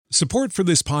Support for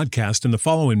this podcast and the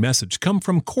following message come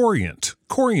from Corient.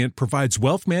 Corient provides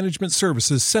wealth management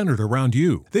services centered around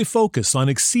you. They focus on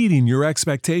exceeding your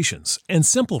expectations and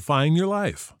simplifying your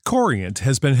life. Corient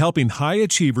has been helping high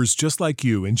achievers just like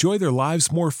you enjoy their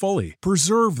lives more fully,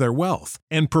 preserve their wealth,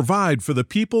 and provide for the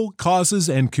people, causes,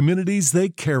 and communities they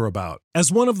care about. As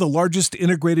one of the largest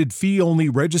integrated fee-only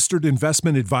registered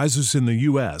investment advisors in the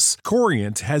U.S.,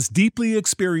 Corient has deeply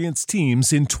experienced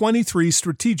teams in 23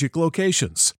 strategic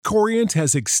locations. Corient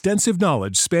has extensive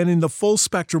knowledge spanning the full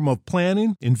spectrum of planning,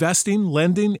 investing,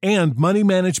 lending, and money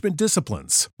management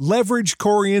disciplines. Leverage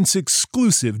Corient's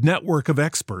exclusive network of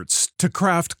experts to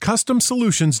craft custom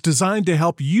solutions designed to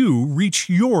help you reach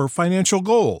your financial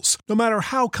goals, no matter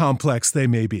how complex they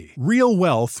may be. Real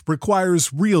wealth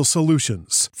requires real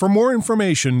solutions. For more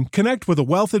information, connect with a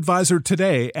wealth advisor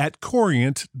today at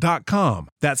Corient.com.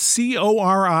 That's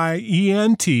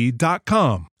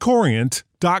Corient.com.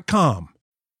 Corient.com.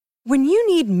 When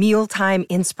you need mealtime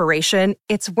inspiration,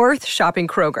 it's worth shopping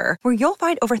Kroger, where you'll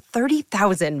find over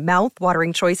 30,000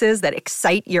 mouth-watering choices that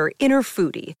excite your inner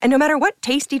foodie. And no matter what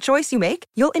tasty choice you make,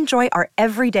 you'll enjoy our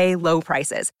everyday low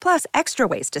prices, plus extra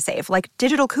ways to save, like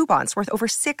digital coupons worth over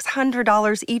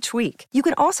 $600 each week. You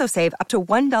can also save up to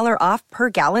 $1 off per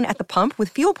gallon at the pump with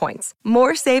fuel points.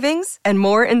 More savings and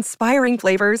more inspiring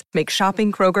flavors make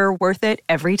shopping Kroger worth it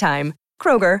every time.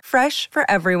 Kroger, fresh for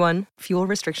everyone. Fuel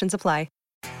restrictions apply.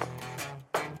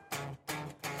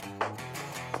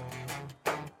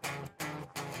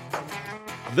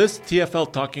 This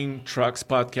TFL Talking Trucks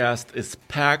podcast is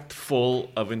packed full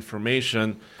of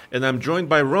information, and I'm joined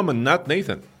by Roman, not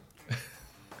Nathan.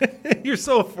 You're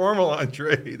so formal,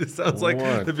 Andre. This sounds like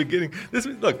What? the beginning.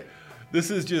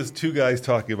 This is just two guys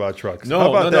talking about trucks. No, How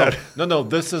about that? No.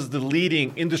 This is the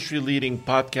industry-leading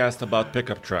podcast about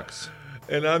pickup trucks.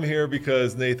 And I'm here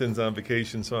because Nathan's on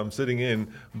vacation, so I'm sitting in.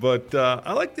 But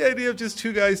I like the idea of just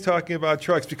two guys talking about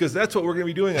trucks because that's what we're going to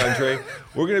be doing, Andre.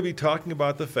 We're going to be talking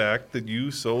about the fact that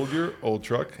you sold your old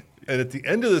truck. And at the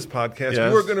end of this podcast, Yes.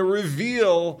 you are going to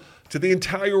reveal to the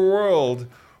entire world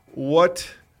what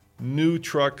new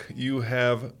truck you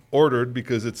have ordered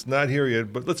because it's not here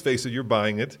yet. But let's face it, you're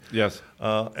buying it. Yes.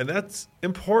 And that's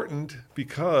important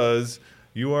because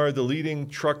you are the leading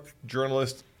truck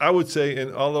journalist, I would say,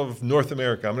 in all of North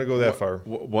America. I'm going to go that far.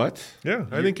 What? Yeah,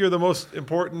 I think you're the most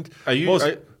important, Are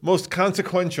you- most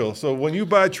consequential. So when you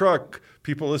buy a truck,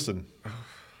 people listen.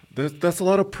 That's a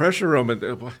lot of pressure, Roman.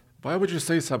 Why would you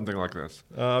say something like this?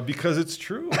 Because it's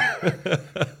true.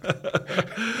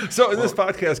 So in this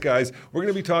podcast, guys, we're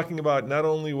going to be talking about not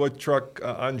only what truck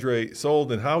Andre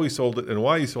sold and how he sold it and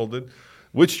why he sold it,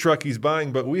 which truck he's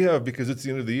buying, but we have, because it's the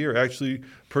end of the year, actually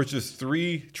purchased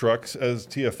 3 trucks as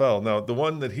TFL. Now, the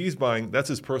one that he's buying, that's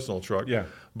his personal truck. Yeah.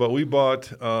 But we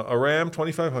bought a Ram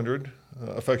 2500,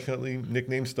 affectionately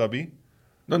nicknamed Stubby.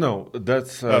 No,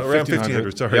 that's Ram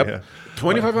 1500, sorry. Yep. Yeah.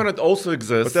 2500 also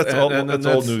exists. But that's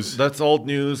old news. That's old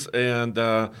news. And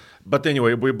but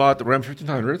anyway, we bought the Ram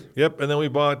 1500. Yep, and then we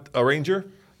bought a Ranger.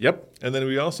 Yep. And then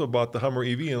we also bought the Hummer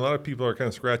EV, and a lot of people are kind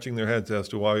of scratching their heads as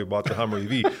to why we bought the Hummer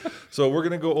EV. So we're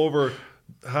going to go over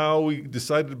how we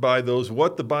decided to buy those,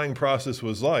 what the buying process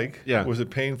was like. Yeah. Was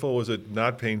it painful? Was it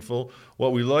not painful?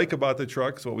 What we like about the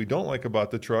trucks, what we don't like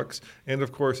about the trucks. And,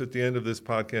 of course, at the end of this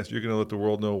podcast, you're going to let the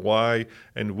world know why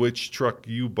and which truck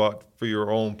you bought for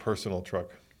your own personal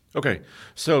truck. Okay,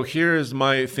 so here's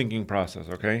my thinking process,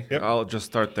 okay? Yep. I'll just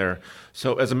start there.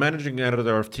 So as a managing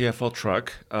editor of TFL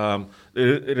Truck,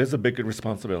 it is a big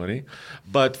responsibility.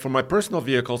 But for my personal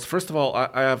vehicles, first of all,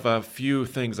 I have a few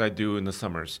things I do in the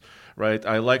summers, right?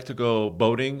 I like to go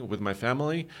boating with my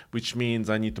family, which means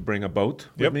I need to bring a boat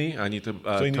with Yep. me. I need to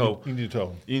So you tow. need to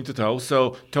tow. You need to tow.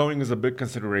 So towing is a big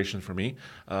consideration for me.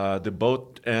 The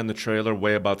boat and the trailer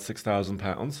weigh about 6,000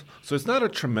 pounds. So it's not a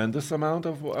tremendous amount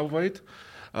of weight.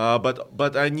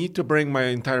 But I need to bring my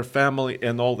entire family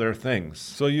and all their things.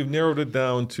 So you've narrowed it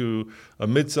down to a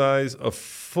midsize, a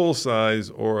full size,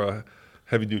 or a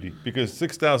heavy duty, because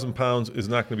 6,000 pounds is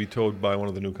not going to be towed by one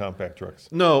of the new compact trucks.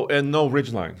 No, and no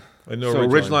Ridgeline. And no so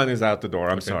Ridgeline. Ridgeline is out the door.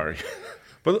 I'm sorry.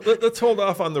 But let's hold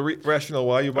off on the rationale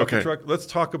why you bought the Okay. truck. Let's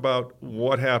talk about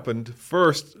what happened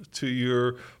first to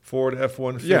your Ford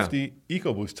F-150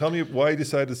 EcoBoost. Tell me why you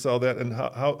decided to sell that, and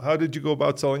how did you go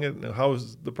about selling it, and how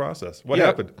was the process? What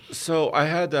happened? So I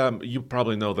had, you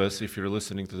probably know this if you're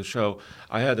listening to the show,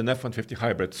 I had an F-150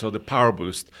 hybrid, so the Power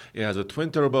Boost. It has a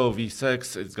twin-turbo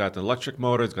V6, it's got an electric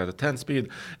motor, it's got a 10-speed,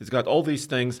 it's got all these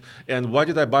things. And why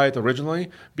did I buy it originally?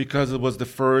 Because it was the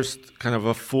first kind of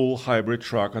a full hybrid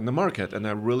truck on the market, and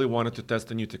I really wanted to test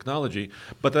the new technology.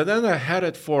 But then I had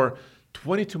it for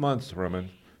 22 months,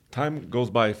 Roman. Time goes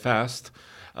by fast.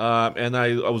 And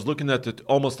I was looking at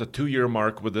almost a 2-year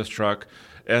mark with this truck,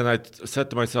 and I said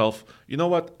to myself, you know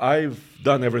what? I've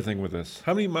done everything with this.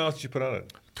 How many miles did you put on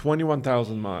it?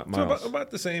 21,000 miles. So about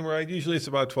the same, right? Usually it's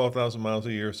about 12,000 miles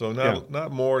a year. So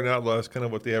not more, not less, kind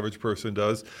of what the average person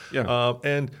does. Yeah.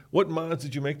 And what mods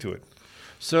did you make to it?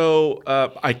 So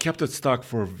I kept it stock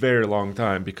for a very long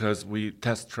time because we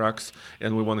test trucks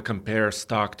and we want to compare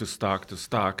stock to stock to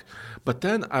stock. But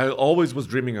then I always was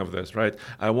dreaming of this, right?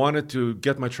 I wanted to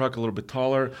get my truck a little bit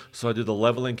taller, so I did a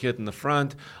leveling kit in the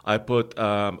front. I put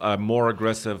a more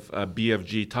aggressive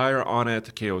BFG tire on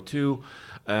it, KO2,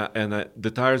 and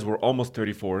the tires were almost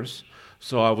 34s.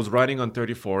 So I was riding on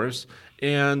 34s,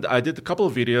 and I did a couple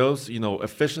of videos,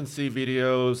 efficiency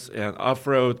videos and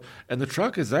off-road, and the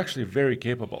truck is actually very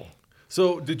capable.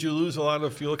 So did you lose a lot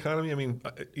of fuel economy? I mean,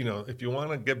 if you want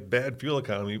to get bad fuel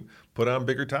economy, put on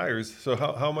bigger tires. So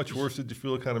how much worse did the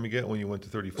fuel economy get when you went to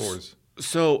 34s?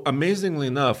 So amazingly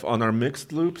enough, on our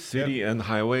mixed loop, city and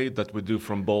highway that we do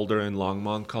from Boulder and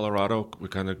Longmont, Colorado, we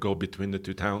kind of go between the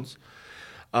two towns.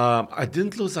 I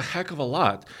didn't lose a heck of a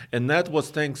lot, and that was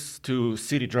thanks to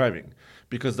city driving,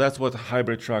 because that's what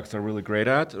hybrid trucks are really great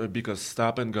at, because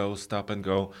stop and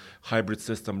go, hybrid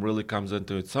system really comes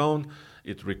into its own.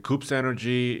 It recoups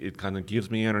energy, it kind of gives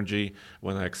me energy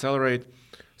when I accelerate,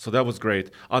 so that was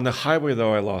great. On the highway,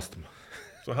 though, I lost them.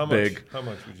 So how much? Big. How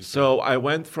much would you say? So I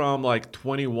went from like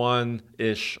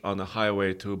 21-ish on the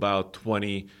highway to about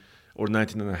 20 or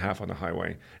 19 and a half on the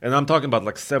highway. And I'm talking about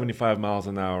like 75 miles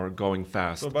an hour going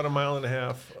fast. So about 1.5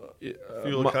 miles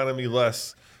fuel economy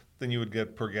less than you would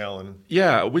get per gallon.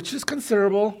 Yeah, which is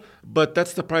considerable, but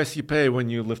that's the price you pay when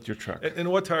you lift your truck. And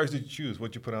what tires did you choose?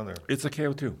 What did you put on there? It's a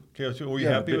KO2. KO2. Were you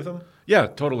happy with them? Yeah,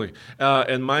 totally.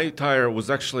 And my tire was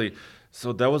actually,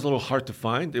 so that was a little hard to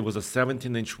find. It was a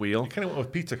 17-inch wheel. You kind of went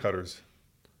with pizza cutters.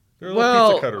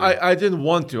 Well, I didn't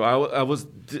want to. I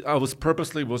was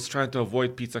purposely trying to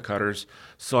avoid pizza cutters,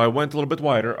 so I went a little bit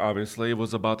wider. Obviously, it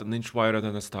was about an inch wider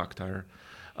than a stock tire,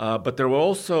 but they were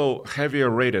also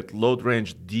heavier rated, load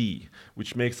range D,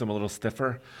 which makes them a little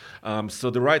stiffer.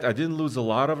 So the ride, I didn't lose a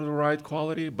lot of the ride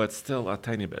quality, but still a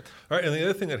tiny bit. All right, and the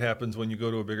other thing that happens when you go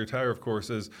to a bigger tire, of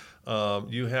course, is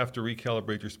you have to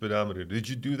recalibrate your speedometer. Did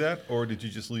you do that, or did you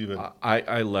just leave it?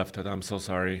 I left it. I'm so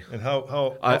sorry. And how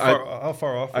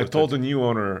far off? I told the new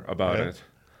owner about it.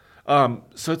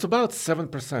 So it's about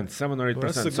 7%, 7 or 8%. Well,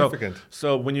 that's significant.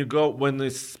 So when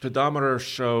the speedometer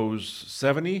shows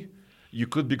 70, you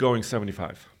could be going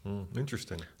 75.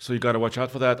 Interesting. So you got to watch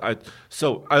out for that.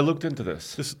 I looked into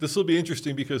this. This will be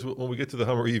interesting because when we get to the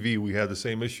Hummer EV, we had the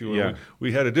same issue. Yeah.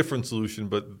 We had a different solution,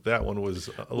 but that one was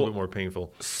a little bit more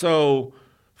painful. So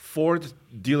Ford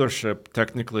dealership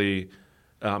technically,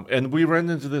 and we ran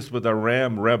into this with our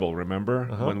Ram Rebel, remember?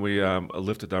 When we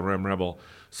lifted our Ram Rebel.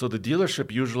 So the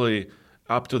dealership usually,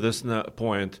 up to this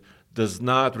point, does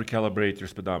not recalibrate your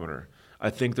speedometer. I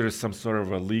think there is some sort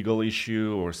of a legal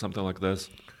issue or something like this.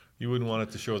 You wouldn't want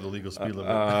it to show the legal speed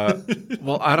limit.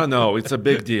 Well, I don't know. It's a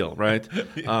big deal, right?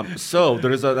 So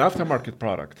there is an aftermarket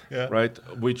product, right,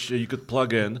 which you could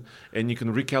plug in, and you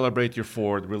can recalibrate your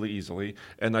Ford really easily.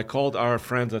 And I called our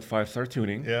friends at 5 Star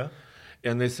Tuning,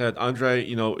 and they said, Andre,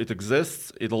 it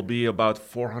exists. It'll be about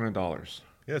 $400.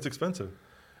 Yeah, it's expensive.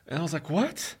 And I was like,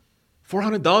 what?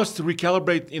 $400 to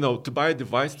recalibrate, to buy a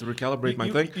device to recalibrate my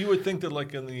thing? You would think that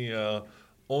like in the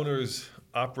owner's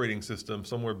operating system,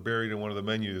 somewhere buried in one of the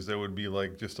menus, there would be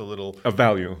like just a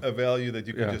value that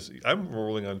you could just, I'm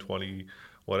rolling on 20,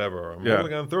 whatever, I'm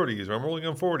rolling on 30s, or I'm rolling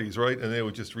on 40s, right? And they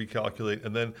would just recalculate.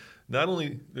 And then not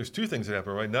only, there's two things that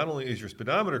happen, right? Not only is your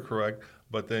speedometer correct,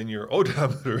 but then your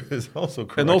odometer is also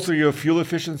correct. And also your fuel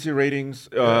efficiency ratings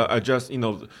adjust,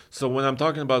 so when I'm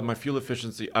talking about my fuel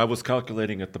efficiency, I was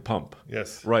calculating at the pump.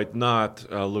 Yes. Right, not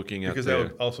looking at because that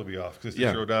would also be off, because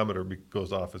your odometer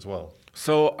goes off as well.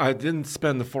 So I didn't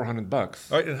spend the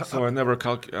 $400. Right, and so I never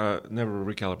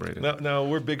recalibrated. Now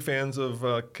we're big fans of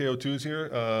KO2s here,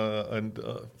 and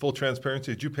full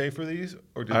transparency. Did you pay for these,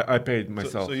 or I paid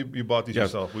myself? So you bought these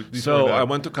yourself. So I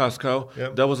went to Costco.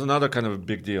 Yep. That was another kind of a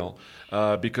big deal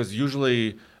because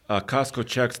usually Costco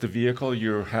checks the vehicle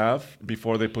you have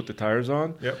before they put the tires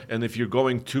on, and if you're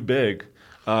going too big.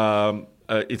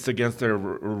 It's against their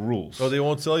rules. So they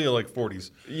won't sell you like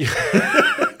 40s.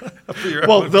 Yeah.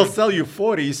 Well, they'll sell you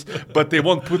 40s, but they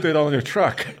won't put it on your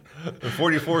truck. The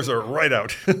 44s are right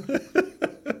out.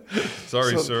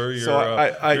 Sorry, sir.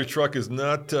 Your truck is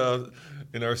not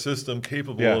in our system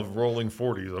capable of rolling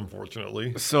 40s,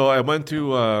 unfortunately. So I went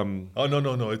to... Oh,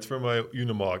 no. It's for my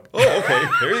Unimog. Oh, okay.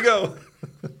 There you go.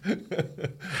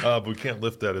 But we can't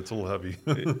lift that. It's a little heavy.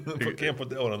 Can't put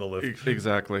that one on the lift.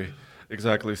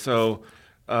 Exactly. So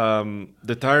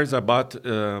The tires I bought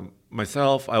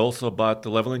myself. I also bought the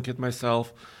leveling kit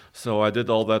myself. So I did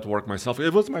all that work myself.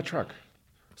 It was my truck.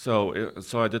 So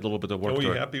I did a little bit of work. Were to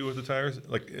you it. happy with the tires?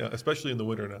 Like especially in the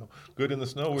winter now. Good in the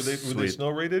snow. Were they Sweet. snow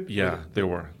rated? Yeah, they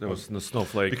were. There was the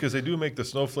snowflake Because they do make the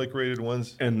snowflake rated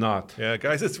ones. and not. Yeah,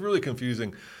 guys, it's really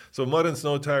confusing. So mud and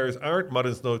snow tires aren't mud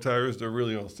and snow tires. They're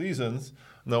really all seasons.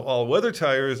 Now, all-weather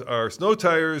tires are snow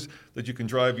tires that you can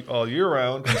drive all year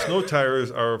round. And snow tires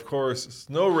are, of course,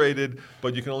 snow-rated,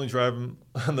 but you can only drive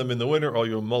on them in the winter, or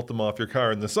you'll melt them off your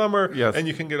car in the summer. Yes. And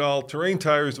you can get all-terrain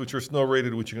tires, which are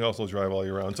snow-rated, which you can also drive all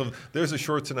year round. So there's a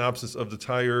short synopsis of the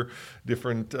tire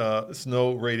different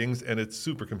snow ratings, and it's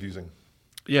super confusing.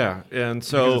 Yeah, and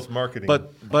so Because it's marketing.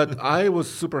 But I was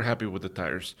super happy with the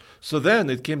tires. So then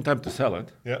it came time to sell it.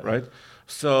 Yeah. Right.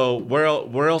 So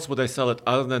where else would I sell it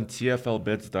other than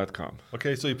TFLbids.com?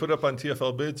 Okay, so you put it up on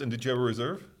TFL Bids, and did you have a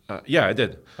reserve? Yeah, I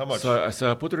did. How much?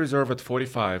 So I put the reserve at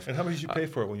 45. And how much did you pay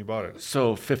for it when you bought it?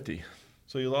 So 50.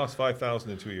 So you lost $5,000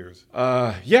 in 2 years.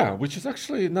 Yeah, which is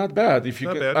actually not bad. If you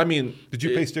Not could, bad. I mean, Did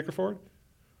you pay sticker for it?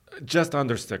 just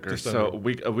under sticker? Just So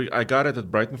under. I got it at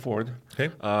Brighton Ford,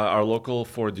 Okay. our local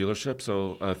Ford dealership.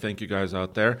 So thank you guys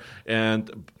out there.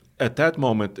 And at that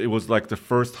moment, it was like the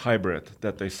first hybrid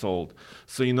that they sold.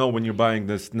 So when you're buying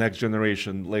this next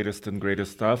generation, latest and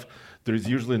greatest stuff, there's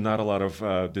usually not a lot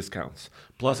of discounts.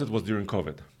 Plus, it was during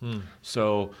COVID,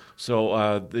 so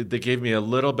they gave me a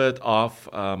little bit off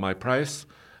my price,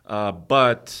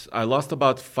 but I lost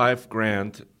about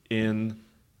 $5,000 in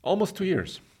almost 2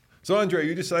 years. So, Andre,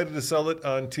 you decided to sell it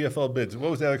on TFL Bids. What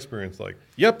was that experience like?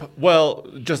 Yep. Well,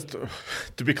 just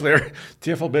to be clear,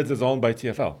 TFL Bids is owned by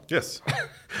TFL. Yes,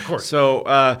 of course. So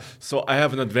I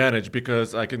have an advantage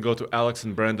because I can go to Alex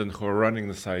and Brandon who are running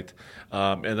the site,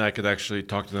 and I could actually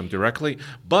talk to them directly.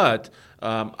 But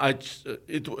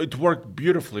it worked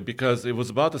beautifully because it was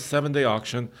about a 7-day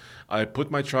auction. I put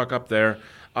my truck up there.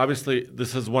 Obviously,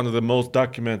 this is one of the most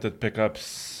documented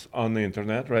pickups on the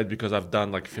internet, right? Because I've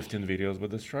done like 15 videos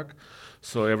with this truck,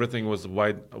 so everything was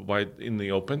wide in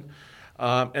the open.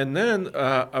 And then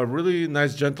a really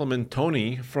nice gentleman,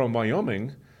 Tony from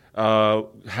Wyoming,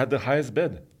 had the highest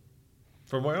bid.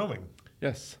 From Wyoming.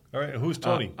 Yes. All right, and who's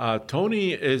Tony?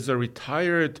 Tony is a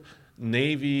retired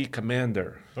Navy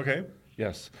commander. Okay.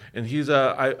 Yes, and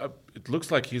it looks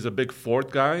like he's a big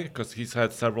Ford guy because he's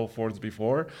had several Fords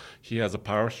before. He has a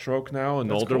Power Stroke now, an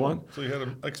That's older cool. one. So you had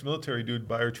an ex-military dude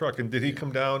buy your truck, and did he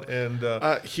come down and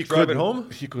He drive it couldn't- home?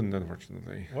 He couldn't,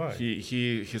 unfortunately. Why?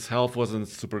 His health wasn't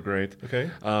super great. Okay.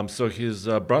 So his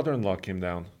brother-in-law came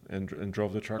down and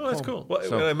drove the truck Oh, that's home. cool. Well,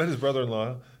 So- and I met his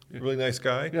brother-in-law. Really nice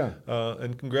guy. Yeah.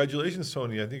 And congratulations,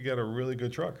 Tony. I think you got a really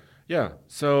good truck. Yeah.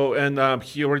 So, and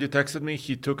he already texted me.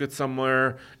 He took it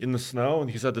somewhere in the snow,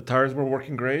 and he said the tires were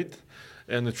working great,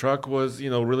 and the truck was,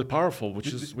 really powerful,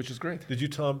 which is great. Did you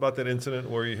tell him about that incident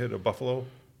where you hit a buffalo?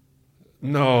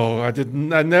 No, I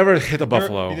didn't. I never hit a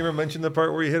buffalo. You never mentioned the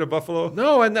part where you hit a buffalo?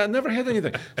 No, I never hit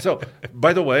anything. So,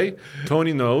 by the way,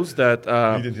 Tony knows that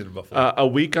You didn't hit a buffalo. a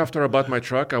week after I bought my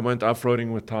truck, I went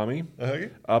off-roading with Tommy Okay.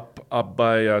 up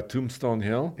by Tombstone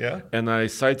Hill. Yeah. And I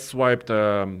sideswiped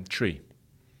a tree.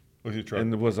 With your truck.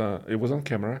 And it was on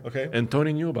camera. Okay. And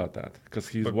Tony knew about that because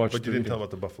he's watched but you the didn't tell video. him about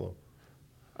the buffalo.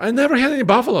 I never had any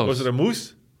buffaloes. Was it a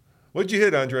moose? What'd you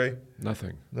hit, Andre?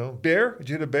 Nothing. No. Bear? Did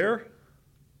you hit a bear?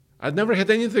 I'd never hit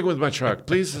anything with my truck.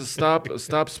 Please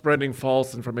stop spreading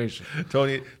false information.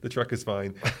 Tony, the truck is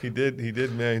fine. He did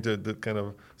manage to kind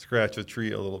of scratch a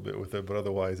tree a little bit with it, but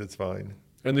otherwise it's fine.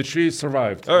 And the tree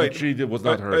survived. All right. The tree was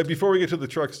not All hurt. right, before we get to the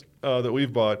trucks that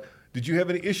we've bought, did you have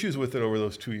any issues with it over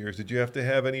those 2 years? Did you have to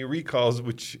have any recalls,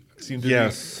 which seem to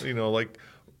Yes. be, like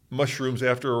mushrooms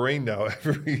after a rain now?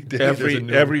 Every day there's a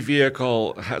new Every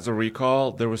vehicle has a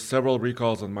recall. There were several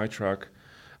recalls on my truck,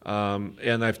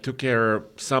 and I've took care of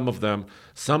some of them.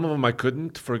 Some of them I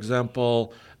couldn't. For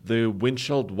example, the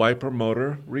windshield wiper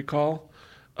motor recall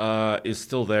is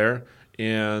still there,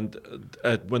 and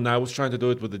when I was trying to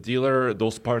do it with the dealer,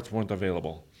 those parts weren't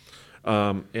available,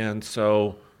 and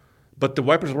so. But the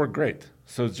wipers work great.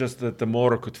 So it's just that the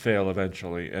motor could fail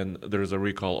eventually, and there's a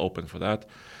recall open for that.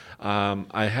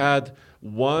 I had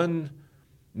one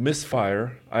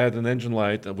misfire. I had an engine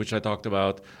light, which I talked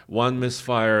about. One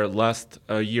misfire last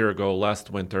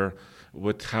winter,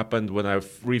 what happened when I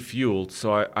refueled.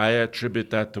 So I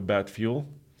attribute that to bad fuel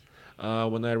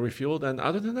when I refueled. And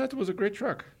other than that, it was a great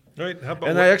truck. Right? How about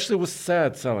And I actually was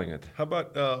sad selling it. How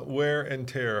about wear and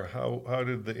tear? How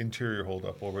did the interior hold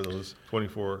up over those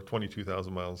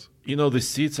 22,000 miles? The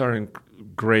seats are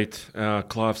great.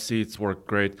 Cloth seats work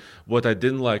great. What I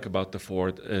didn't like about the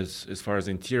Ford is, as far as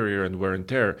interior and wear and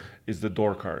tear, is the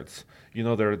door cards.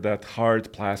 They're that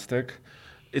hard plastic.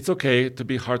 it's okay to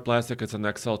be hard plastic. It's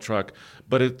an XL truck,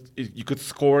 but you could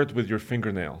score it with your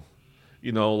fingernail.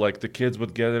 Like the kids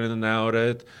would get in and out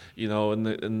it.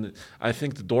 And I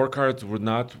think the door cards were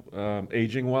not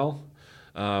aging well.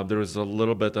 There was a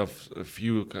little bit of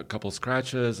a couple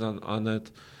scratches on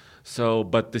it. So,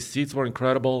 but the seats were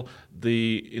incredible.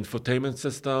 The infotainment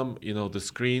system, the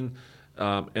screen,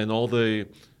 and all the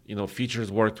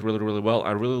features worked really, really well.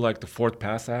 I really like the Ford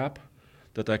Pass app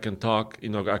that I can talk.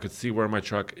 I could see where my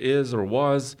truck is or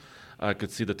was. I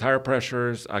could see the tire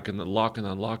pressures. I can lock and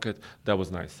unlock it. That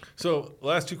was nice. So,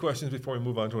 last two questions before we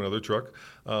move on to another truck.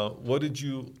 What did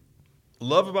you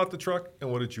love about the truck,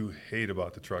 and what did you hate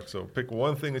about the truck? So, pick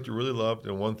one thing that you really loved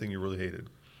and one thing you really hated.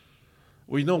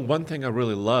 Well, one thing I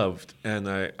really loved and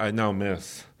I now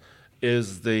miss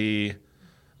is the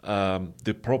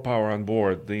Pro Power on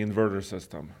board, the inverter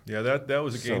system. Yeah, that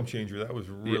was a game changer. That was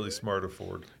really smart of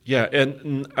Ford. Yeah,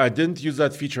 and I didn't use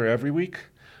that feature every week,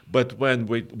 but when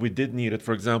we did need it,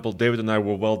 for example, David and I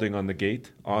were welding on the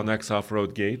gate, on X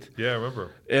Off-Road gate. Yeah, I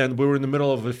remember. And we were in the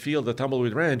middle of a field at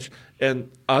Tumbleweed Ranch, and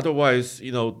otherwise,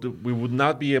 we would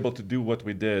not be able to do what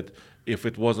we did if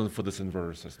it wasn't for this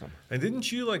inverter system. And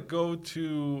didn't you go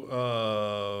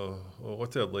to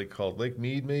what's that lake called? Lake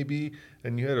Mead, maybe?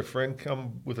 And you had a friend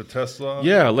come with a Tesla.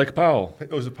 Yeah, Lake Powell.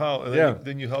 It was a Powell. And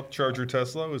then you helped charge her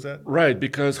Tesla. Was that right?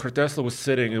 Because her Tesla was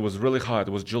sitting. It was really hot.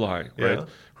 It was July, right? Yeah.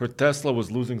 Her Tesla was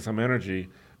losing some energy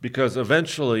because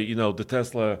eventually, the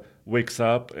Tesla wakes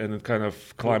up and it kind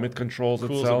of climate controls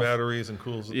cools itself. The batteries and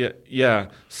cools. Yeah.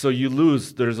 So you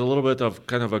lose. There's a little bit of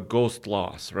kind of a ghost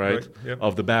loss, right? Yep.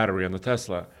 Of the battery on the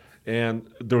Tesla, and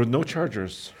there were no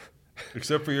chargers,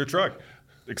 except for your truck.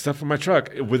 Except for my truck,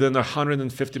 within a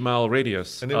 150-mile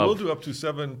radius. And they will do up to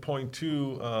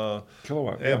 7.2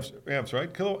 kilowatt amps,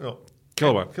 right?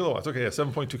 Kilowatts. Okay, yeah,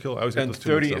 7.2 kilowatts. And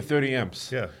 30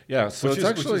 amps. Yeah. So which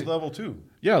it's is level 2.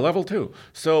 Yeah, level 2.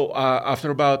 So after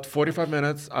about 45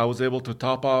 minutes, I was able to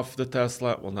top off the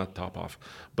Tesla. Well, not top off,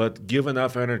 but give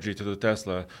enough energy to the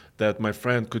Tesla that my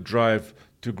friend could drive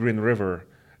to Green River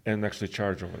and actually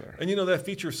charge over there. And that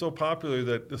feature is so popular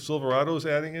that the Silverado is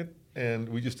adding it, and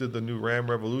we just did the new Ram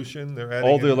Revolution. They're adding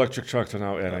all the electric trucks are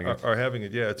now adding it. Are having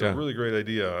it. Yeah, it's a really great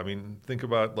idea. I mean, think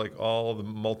about all the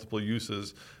multiple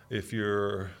uses. If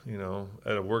you're,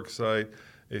 at a work site,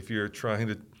 if you're trying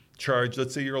to charge,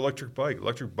 let's say your electric bike.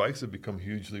 Electric bikes have become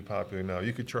hugely popular now.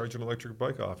 You could charge an electric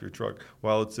bike off your truck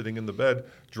while it's sitting in the bed,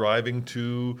 driving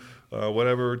to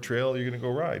whatever trail you're going to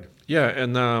go ride. Yeah,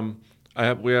 and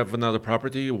we have another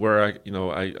property where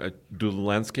I do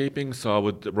landscaping, so I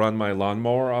would run my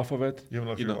lawnmower off of it. You have an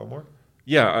electric lawnmower?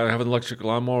 Yeah, I have an electric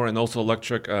lawnmower and also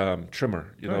electric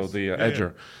trimmer, nice. The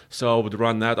edger. Yeah. So I would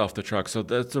run that off the truck. So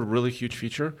that's a really huge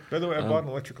feature. By the way, I bought an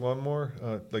electric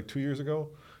lawnmower 2 years ago.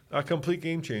 A complete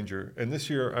game changer. And this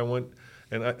year I went,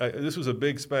 and this was a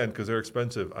big spend because they're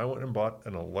expensive. I went and bought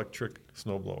an electric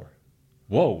snowblower.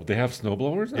 Whoa, they have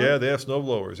snowblowers now? Yeah, they have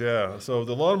snowblowers, yeah. So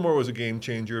the lawnmower was a game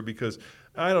changer because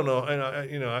I don't know, and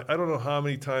I don't know how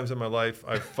many times in my life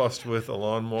I've fussed with a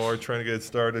lawnmower trying to get it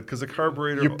started because the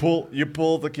carburetor. You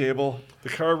pull the cable. The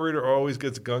carburetor always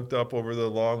gets gunked up over the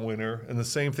long winter, and the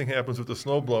same thing happens with the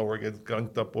snowblower. It gets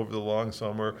gunked up over the long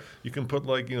summer. You can put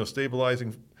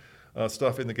stabilizing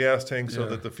stuff in the gas tank so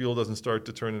that the fuel doesn't start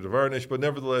to turn into varnish, but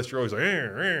nevertheless you're always like,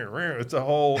 it's a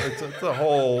whole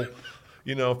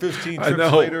 15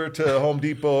 trips later to Home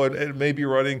Depot and it may be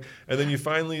running, and then you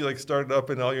finally start it up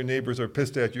and all your neighbors are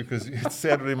pissed at you because it's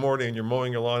Saturday morning and you're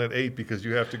mowing your lawn at 8 because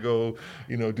you have to go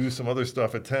do some other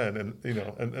stuff at 10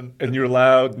 and you're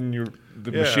loud and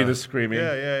the machine is screaming.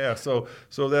 Yeah. So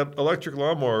that electric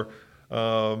lawnmower,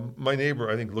 my neighbor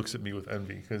I think looks at me with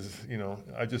envy because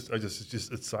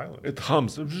it's silent. It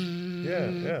hums. Yeah,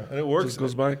 and it works. Just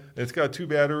goes by. It's got 2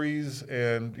 batteries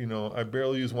and I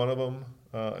barely use one of them.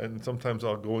 And sometimes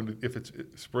I'll go into, if it's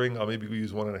spring, I'll maybe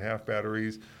use 1.5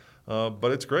 batteries.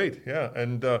 But it's great, yeah.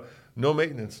 And no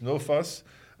maintenance, no fuss.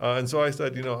 And so I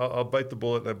said, I'll bite the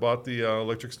bullet. And I bought the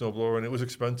electric snowblower, and it was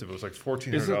expensive. It was like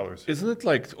 $1,400. Isn't it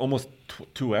like almost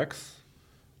 2x?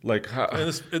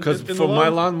 Because for my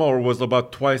lawnmower was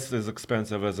about twice as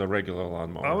expensive as a regular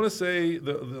lawnmower. I want to say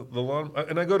the lawn,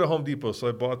 and I go to Home Depot, so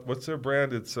I bought, what's their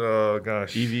brand? It's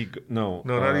EV, no.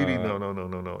 No, not EV,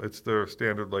 no. It's their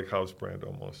standard house brand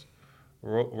almost.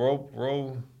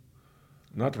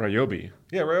 Not Ryobi.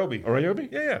 Yeah, Ryobi.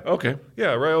 Ryobi? Yeah. Okay.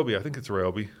 Yeah, Ryobi. I think it's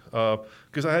Ryobi.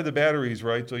 Because I had the batteries,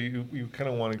 right? So you kind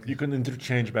of want to... You can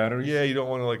interchange batteries? Yeah, you don't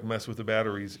want to mess with the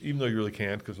batteries, even though you really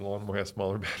can't because the lawnmower has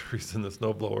smaller batteries than the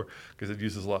snowblower because it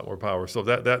uses a lot more power. So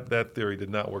that theory did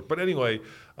not work. But anyway,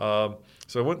 so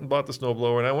I went and bought the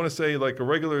snowblower, and I want to say a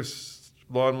regular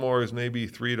lawnmower is maybe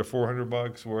 $300 to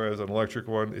 $400, whereas an electric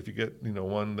one, if you get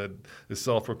one that is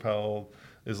self-propelled,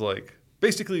 is like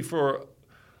basically for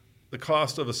the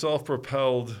cost of a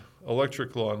self-propelled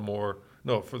electric lawnmower.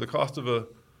 No, for the cost of a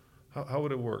how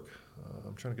would it work?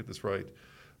 I'm trying to get this right.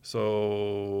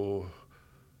 So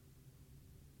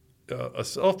a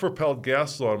self-propelled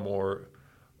gas lawnmower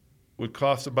would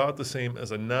cost about the same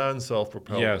as a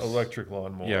non-self-propelled electric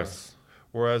lawnmower. Yes.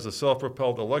 Whereas a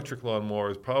self-propelled electric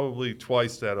lawnmower is probably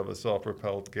twice that of a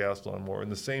self-propelled gas lawnmower.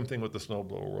 And the same thing with the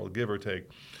snowblower world, give or take.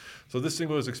 So this thing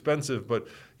was expensive, but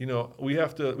we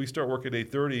start work at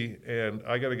 8:30, and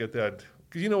I got to get that,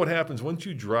 because you know what happens once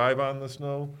you drive on the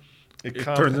snow, it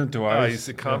turns into ice.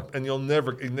 And you'll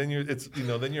never, and then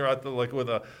then you're out there like with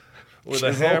a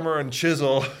hammer and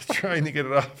chisel trying to get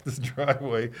it off this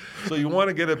driveway. So you want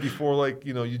to get it before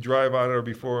you drive on it, or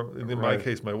before, and in my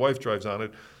case, my wife drives on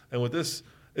it. And with this,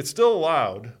 it's still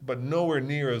loud, but nowhere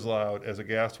near as loud as a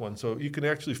gas one. So you can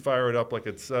actually fire it up like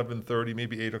at 7:30,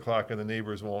 maybe 8 o'clock, and the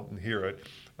neighbors won't hear it.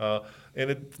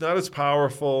 And it's not as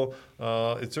powerful.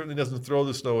 It certainly doesn't throw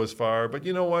the snow as far. But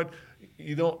you know what?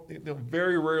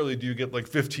 Very rarely do you get like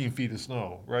 15 feet of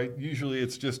snow, right? Usually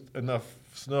it's just enough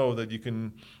snow that you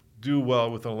can do well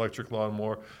with an electric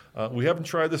lawnmower. We haven't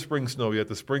tried the spring snow yet.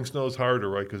 The spring snow is harder,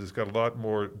 right? Because it's got a lot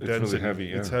more density. It's really heavy,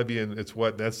 yeah. It's heavy and it's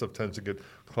wet, and that stuff tends to get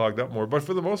clogged up more. But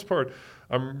for the most part,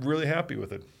 I'm really happy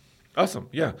with it. Awesome,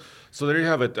 yeah. So there you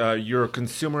have it. Your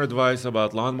consumer advice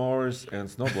about lawnmowers and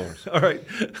snowblowers. All right.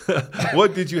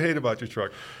 What did you hate about your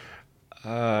truck?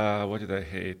 What did I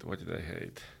hate?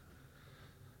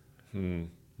 You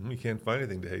can't find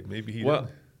anything to hate. Maybe he well,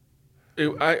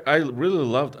 didn't. I really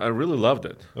loved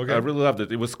it. Okay. I really loved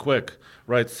it. It was quick,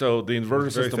 right? So the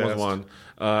inverter system was fast. one,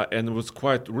 and it was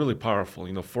really powerful.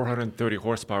 430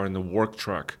 horsepower in the work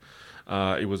truck.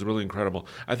 It was really incredible.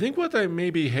 I think what I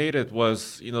maybe hated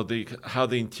was how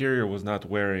the interior was not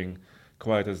wearing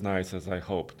quite as nice as I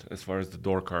hoped, as far as the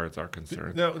door cards are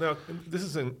concerned. Now this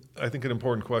is I think an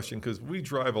important question, because we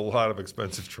drive a lot of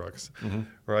expensive trucks,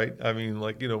 right? I mean,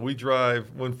 we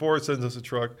drive, when Ford sends us a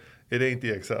truck, it ain't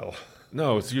the XL.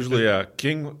 No, it's usually a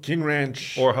King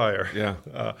Ranch or higher. Yeah.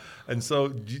 And so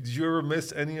did you ever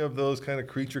miss any of those kind of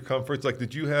creature comforts? Like,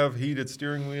 did you have heated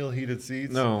steering wheel, heated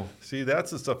seats? No. See,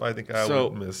 that's the stuff I think I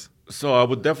would miss. So I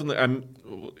would definitely,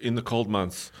 in the cold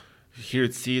months,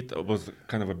 heated seat was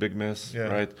kind of a big miss,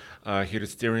 right? Heated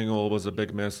steering wheel was a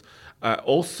big miss.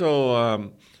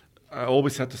 Also, I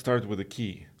always had to start with a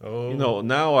key. Oh.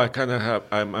 Now I kind of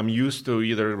I'm used to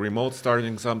either remote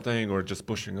starting something or just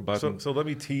pushing a button. So let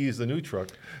me tease the new truck.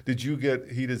 Did you get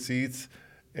heated seats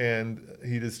and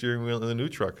heated steering wheel in the new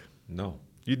truck? No.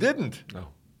 You didn't? No.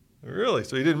 Really?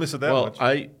 So you didn't miss it that much?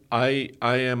 Well, I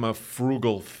am a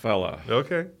frugal fella.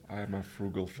 Okay. I am a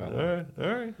frugal fella. All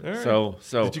right. So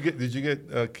did you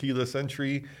get keyless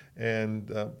entry and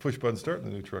push button start in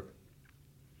the new truck?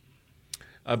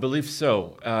 I believe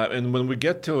so. And when we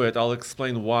get to it, I'll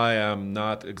explain why I'm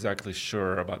not exactly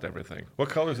sure about everything. What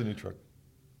color is the new truck?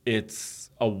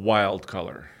 It's a wild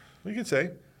color. You can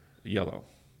say. Yellow.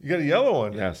 You got a yellow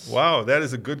one? Yes. Wow, that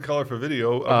is a good color for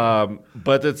video.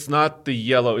 But it's not the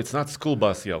yellow. It's not school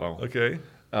bus yellow. Okay.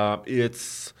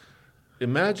 It's,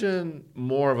 imagine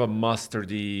more of a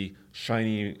mustardy,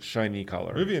 shiny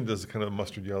color. Rivian does a kind of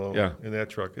mustard yellow in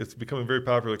that truck. It's becoming very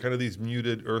popular, kind of these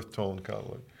muted earth tone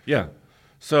color. Yeah.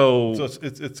 So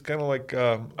it's kind of like...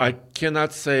 I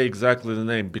cannot say exactly the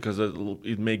name because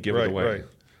it may give it away. Right.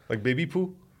 Like baby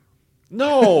poo?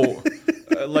 No.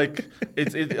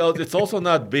 It's also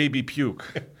not baby puke.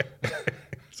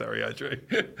 Sorry, Andre.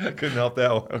 Couldn't help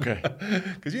that one. Okay.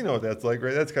 Because you know what that's like,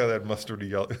 right? That's kind of that mustardy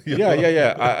yellow.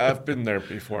 Yeah. I've been there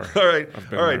before. All right.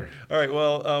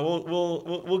 Well,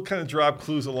 we'll kind of drop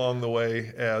clues along the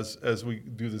way as we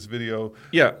do this video.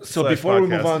 Yeah. So before podcast. we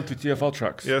move on to TFL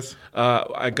trucks, yes,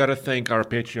 I gotta thank our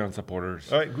Patreon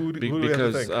supporters. All right. Who do we have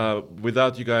to thank? Because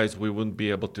without you guys, we wouldn't be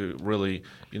able to really,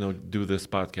 do this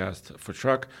podcast for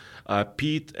truck.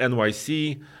 Pete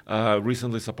NYC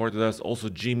recently supported us. Also,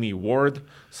 Jimmy Ward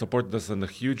supported us in a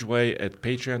huge way at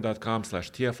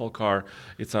patreon.com/TFLcar.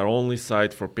 It's our only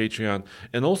site for Patreon.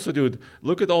 And also, dude,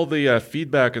 look at all the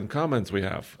feedback and comments we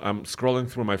have. I'm scrolling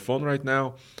through my phone right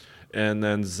now. And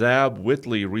then Zab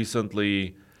Whitley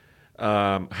recently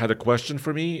had a question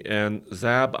for me. And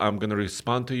Zab, I'm going to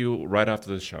respond to you right after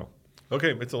the show.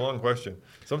 Okay, it's a long question.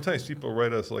 Sometimes people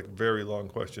write us very long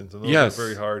questions, and those Yes. are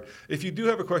very hard. If you do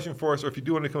have a question for us, or if you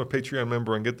do want to become a Patreon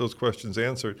member and get those questions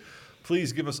answered,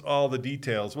 please give us all the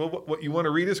details. Well, what you want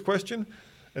to read his question?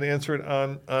 and answer it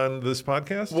on this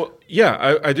podcast? Well,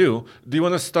 yeah, I do. Do you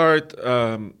want to start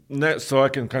so I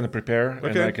can kind of prepare and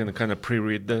Okay. I can kind of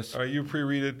pre-read this? All right, you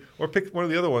pre-read it, or pick one of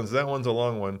the other ones. That one's a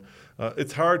long one.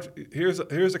 It's hard. Here's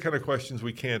the kind of questions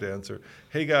we can't answer.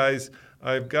 Hey guys,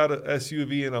 I've got an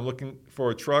SUV and I'm looking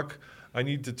for a truck. I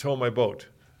need to tow my boat,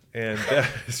 and that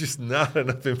is just not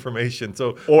enough information.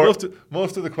 So most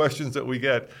of the questions that we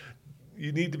get,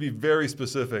 you need to be very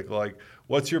specific. Like,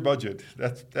 what's your budget?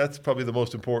 That's probably the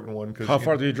most important one. How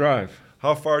far do you drive?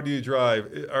 How far do you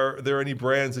drive? Are there any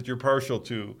brands that you're partial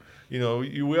to?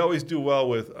 We always do well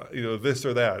with this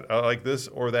or that. I like this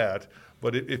or that.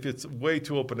 But if it's way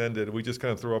too open-ended, we just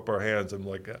kind of throw up our hands and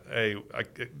like, hey,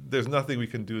 there's nothing we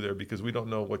can do there because we don't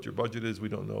know what your budget is. We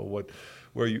don't know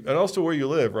where you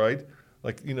live, right?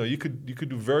 Like, you could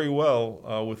do very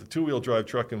well with a two-wheel drive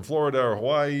truck in Florida or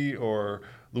Hawaii or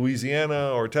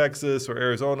Louisiana or Texas or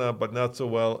Arizona, but not so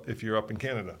well if you're up in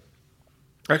Canada.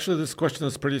 Actually, this question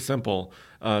is pretty simple.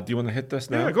 Do you want to hit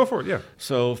this now? Yeah, go for it, yeah.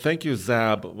 So thank you,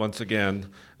 Zab, once again,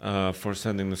 for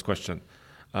sending this question.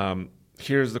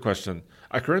 Here's the question.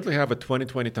 I currently have a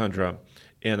 2020 Tundra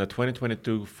and a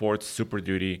 2022 Ford Super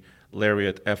Duty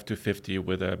Lariat F250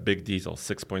 with a big diesel,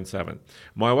 6.7.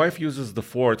 My wife uses the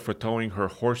Ford for towing her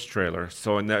horse trailer,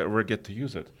 so I never get to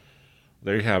use it.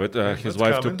 There you have it. His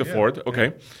wife common, took the yeah. Ford.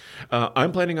 Okay.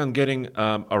 I'm planning on getting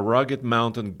a rugged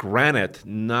mountain Granite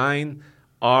 9RL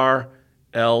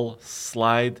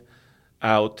slide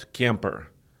out camper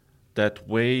that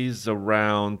weighs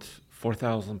around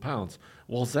 4,000 pounds.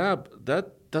 Well, Zab,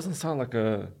 that doesn't sound like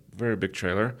a very big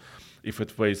trailer if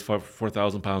it weighs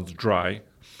 4,000 pounds dry.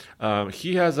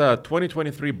 He has a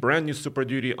 2023 brand new Super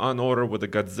Duty on order with a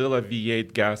Godzilla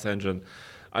V8 gas engine.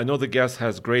 I know the gas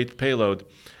has great payload.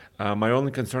 My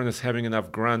only concern is having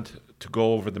enough grunt to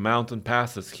go over the mountain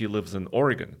passes. He lives in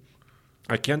Oregon.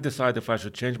 I can't decide if I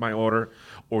should change my order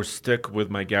or stick with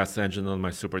my gas engine on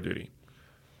my Super Duty.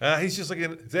 He's just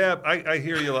looking, Zab, I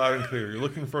hear you loud and clear. You're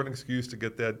looking for an excuse to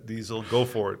get that diesel. Go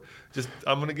for it.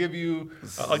 I'm going to give you,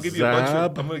 I'm going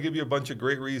to give you a bunch of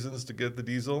great reasons to get the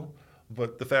diesel,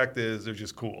 but the fact is they're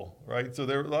just cool, right? So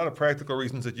there are a lot of practical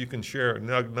reasons that you can share,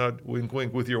 not wink,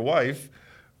 wink, with your wife.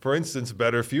 For instance,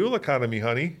 better fuel economy,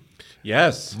 honey.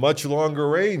 Yes. Much longer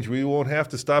range. We won't have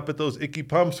to stop at those icky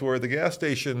pumps where the gas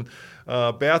station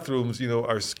bathrooms,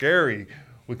 are scary.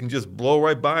 We can just blow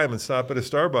right by them and stop at a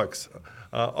Starbucks.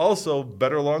 Also,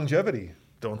 better longevity.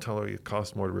 Don't tell her it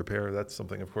costs more to repair. That's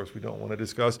something, of course, we don't want to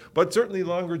discuss. But certainly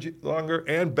longer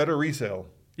and better resale.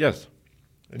 Yes.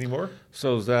 Any more?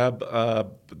 So, Zab,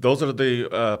 those are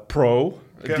the pro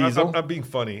diesel. I'm being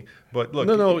funny, but look,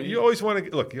 No. you always want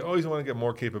to get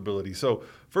more capability. So,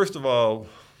 first of all,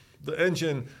 the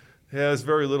engine has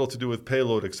very little to do with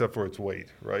payload except for its weight,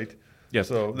 right? Yes.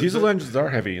 So diesel engines are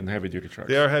heavy in heavy-duty trucks.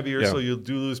 They are heavier, Yeah. so you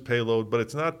do lose payload, but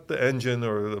it's not the engine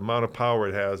or the amount of power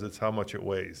it has, it's how much it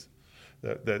weighs.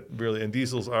 That really, and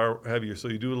diesels are heavier, so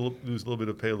you do lose a little bit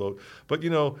of payload. But,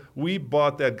 we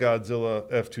bought that Godzilla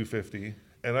F250,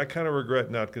 and I kind of regret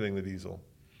not getting the diesel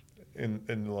in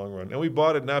the long run. And we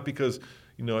bought it not because,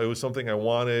 it was something I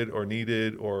wanted or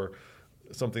needed or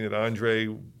something that Andre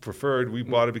preferred. We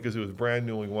bought it because it was brand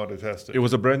new and we wanted to test it. It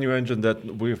was a brand new engine that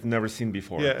we've never seen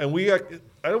before. Yeah, and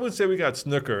I wouldn't say we got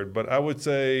snookered, but I would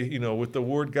say, with the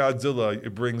word Godzilla,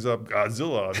 it brings up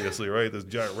Godzilla, obviously, right? This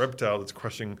giant reptile that's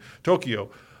crushing Tokyo.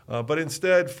 But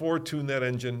instead, Ford tuned that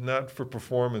engine not for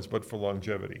performance, but for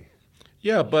longevity.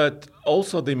 Yeah, but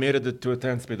also they made it to a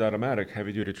 10-speed automatic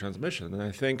heavy-duty transmission. And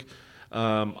I think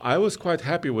I was quite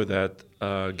happy with that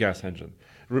gas engine.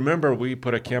 Remember, we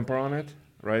put a camper on it,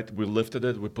 right? We lifted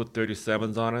it. We put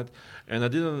 37s on it. And I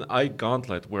did an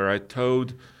iGauntlet where I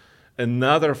towed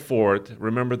another Ford.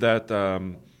 Remember that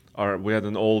we had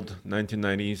an old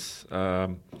 1990s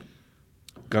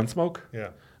Gunsmoke? Yeah.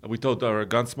 We towed our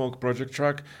Gunsmoke project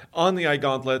truck on the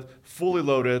iGauntlet, fully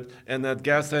loaded, and that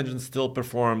gas engine still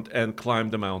performed and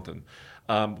climbed the mountain.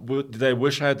 Did I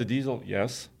wish I had the diesel?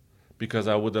 Yes, because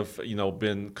I would have,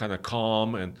 been kind of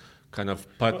calm and kind of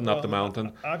putting up the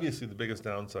mountain. Obviously, the biggest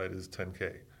downside is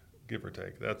 $10K, give or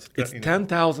take. It's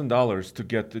 $10,000 to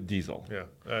get the diesel. Yeah,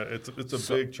 it's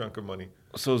a big chunk of money.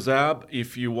 So Zab,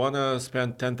 if you want to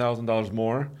spend $10,000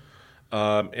 more,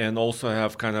 and also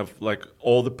have kind of like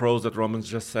all the pros that Roman's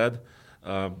just said,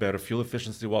 better fuel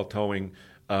efficiency while towing,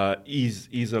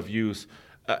 ease of use,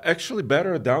 actually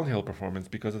better downhill performance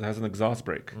because it has an exhaust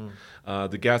brake.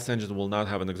 The gas engine will not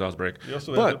have an exhaust brake. You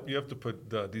also have to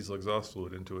put diesel exhaust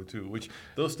fluid into it too, which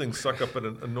those things suck up at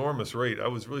an enormous rate.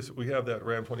 We have that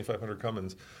Ram 2500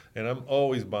 Cummins, and I'm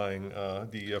always buying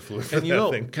DEF fluid for that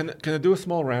thing. Can I do a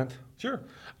small rant? Sure.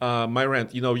 My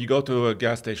rant, you go to a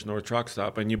gas station or a truck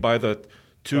stop and you buy the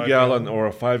 2-gallon or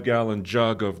a 5-gallon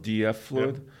jug of DF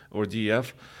fluid or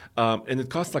DF, and it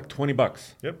costs like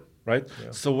 $20. Yep. Right? Yeah.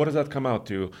 So what does that come out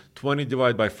to? 20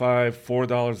 divided by 5,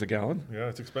 $4 a gallon. Yeah,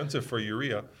 it's expensive for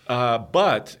urea.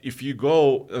 But if you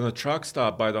go on a truck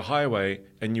stop by the highway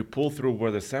and you pull through where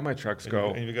the semi-trucks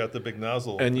go, And you got the big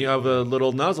nozzle. and you have a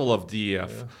little nozzle of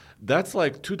DEF, that's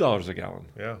like $2 a gallon.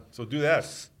 Yeah, so do that.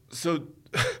 So,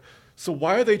 so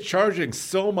why are they charging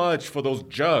so much for those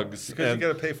jugs? Because you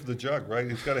got to pay for the jug, right?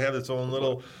 It's got to have its own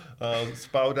little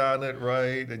spout on it,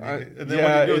 right? And then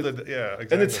when you do exactly.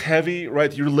 And it's heavy,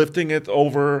 right? You're lifting it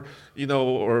over,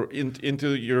 or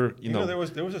into your, There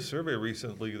was a survey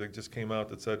recently that just came out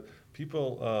that said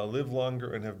people live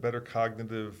longer and have better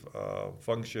cognitive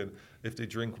function if they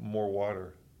drink more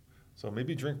water. So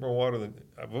maybe drink more water than.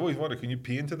 I've always wondered, can you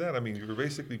pee into that? I mean, you're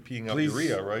basically peeing out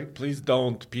urea, right? Please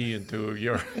don't pee into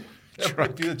your That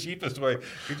might be the cheapest way.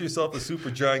 Get yourself a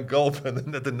super giant gulp, and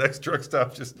then at the next truck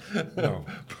stop, just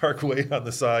park way on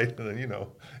the side, and then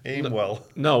aim well.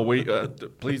 No,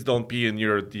 please don't pee in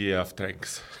your DF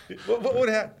tanks. What would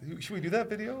happen? Should we do that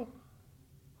video?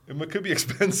 It could be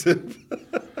expensive.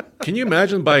 Can you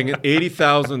imagine buying an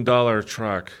 $80,000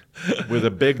 truck with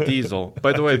a big diesel?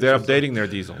 By the way, they're updating their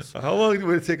diesels. How long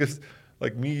would it take us,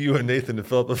 like me, you, and Nathan, to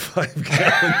fill up a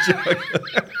 5-gallon jug?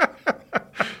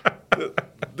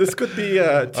 This could be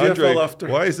TFL Andre, after.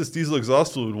 why is this diesel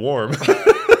exhaust fluid warm?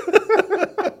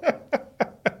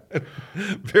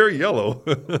 Very yellow.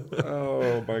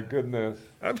 Oh my goodness.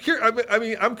 I'm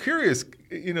curious.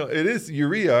 It is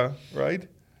urea, right?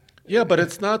 Yeah, but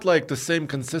it's not like the same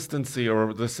consistency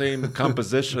or the same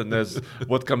composition as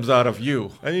what comes out of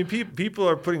you. I mean, people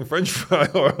are putting French fry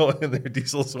oil in their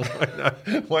diesel, so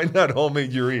why not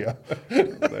homemade urea?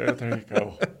 There you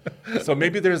go. So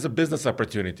maybe there's a business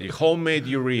opportunity, homemade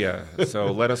urea. So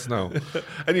let us know.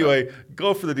 Anyway,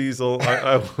 go for the diesel.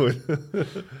 I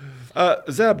would.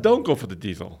 Zeb, don't go for the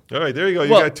diesel. All right, there you go. You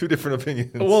got two different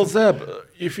opinions. Well, Zeb,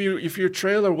 if your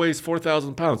trailer weighs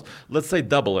 4,000 pounds, let's say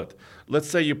double it. Let's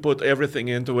say you put everything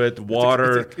into it,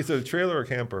 water. It's a trailer or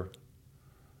camper?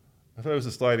 I thought it was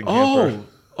a sliding camper.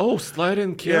 Oh,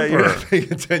 sliding camper. Yeah, you're not paying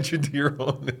attention to your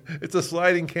own. It's a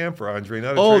sliding camper, Andre,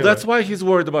 not a trailer. Oh, that's why he's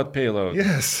worried about payload.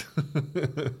 Yes.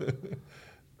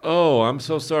 Oh, I'm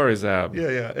so sorry, Zab.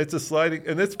 Yeah. It's a sliding,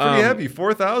 and it's pretty heavy,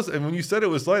 4,000. And when you said it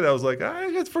was light, I was like,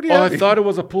 that's pretty heavy. I thought it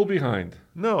was a pull behind.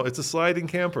 No, it's a sliding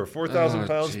camper, 4,000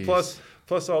 pounds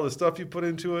plus all the stuff you put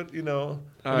into it. We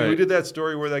did that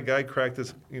story where that guy cracked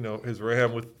his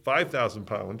Ram with 5,000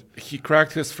 pound. He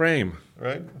cracked his frame.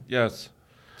 Right. Yes.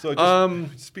 So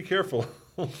just be careful.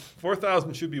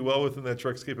 4,000 should be well within that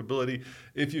truck's capability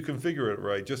if you configure it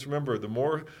right. Just remember, the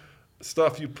more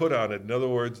stuff you put on it, in other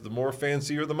words, the more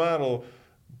fancier the model,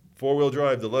 4-wheel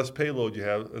drive, the less payload you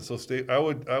have. And so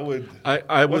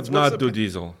I would not do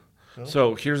diesel. No?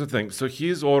 So here's the thing. So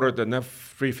he's ordered an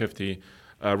F350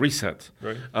 reset,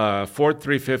 right? Ford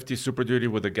 350 Super Duty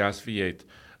with a gas V8,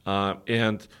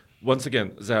 and once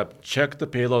again, Zab, check the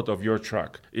payload of your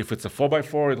truck. If it's a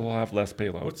 4x4, it'll have less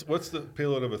payload. What's the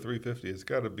payload of a 350? It's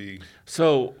got to be.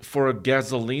 So for a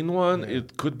gasoline one,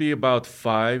 it could be about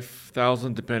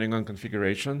 5,000 depending on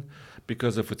configuration,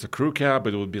 because if it's a crew cab,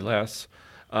 it would be less.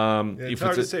 It's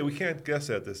hard to say. We can't guess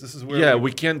at this. This is where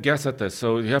we can't guess at this.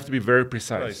 So you have to be very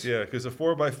precise. Right, because a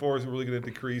 4x4 is really going to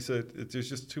decrease it. There's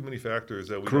just too many factors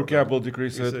that we. Crew cab will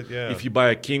decrease it. Yeah. If you buy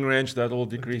a King Ranch, that will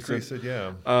decrease it.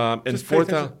 Yeah. And just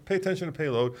pay attention to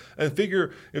payload and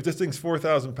figure if this thing's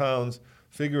 4,000 pounds.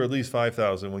 Figure at least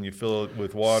 5,000 when you fill it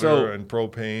with water and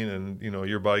propane and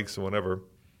your bikes and whatever.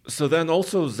 So then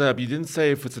also, Zeb, you didn't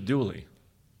say if it's a dually.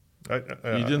 You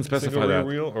didn't specify single that.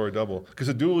 Rear wheel or a double? Because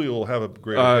a dually will have a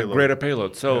greater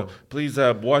payload. So please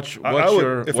watch If your I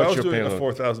was payload. doing a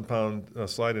 4,000 pound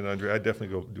slide-in, Andre, I'd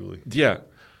definitely go dually. Yeah.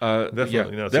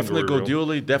 Definitely go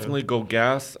dually. Definitely go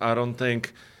gas. I don't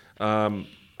think.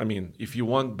 If you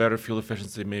want better fuel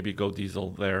efficiency, maybe go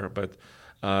diesel there. But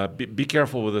be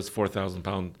careful with this 4,000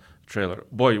 pound trailer.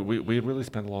 Boy, we really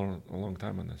spent a long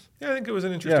time on this. Yeah, I think it was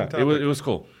an interesting topic. It was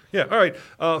cool. Yeah, all right.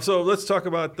 So let's talk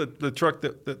about the truck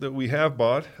that we have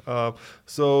bought.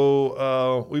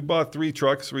 We bought 3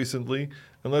 trucks recently,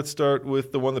 and let's start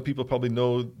with the one that people probably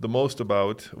know the most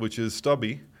about, which is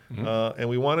Stubby. Mm-hmm. And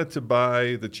we wanted to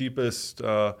buy the cheapest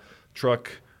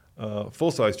truck,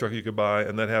 full-size truck you could buy,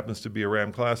 and that happens to be a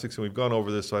Ram Classic. So we've gone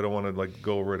over this, so I don't want to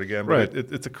go over it again. But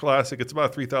right. It's a classic. It's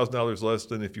about $3,000 less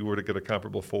than if you were to get a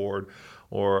comparable Ford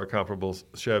or a comparable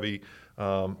Chevy.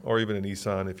 Or even a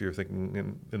Nissan if you're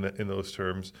thinking in those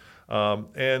terms.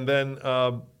 And then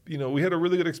we had a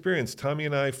really good experience. Tommy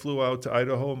and I flew out to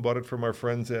Idaho and bought it from our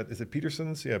friends at, is it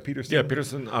Peterson's? Yeah, Peterson. Yeah,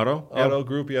 Peterson Auto. Auto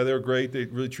Group. Yeah, they were great. They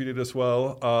really treated us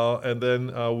well. And then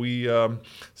we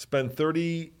spent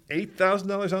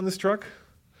 $38,000 on this truck.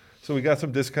 So we got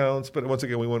some discounts, but once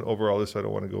again, we went over all this. So I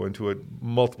don't want to go into it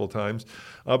multiple times.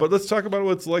 But let's talk about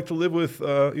what it's like to live with,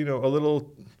 a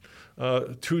little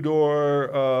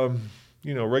two-door,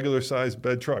 regular-sized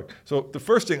bed truck. So the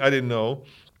first thing I didn't know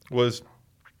was,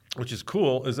 which is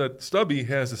cool, is that Stubby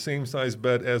has the same size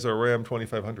bed as our Ram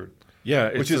 2500.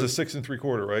 Yeah, which is a 6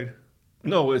 3/4, right?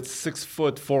 No, it's 6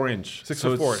 foot 4 inch. 6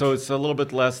 foot 4 inch. So it's a little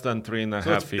bit less than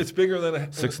 3.5 feet. It's bigger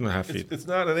than 6.5 feet. It's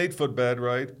not an 8-foot bed,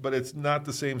 right? But it's not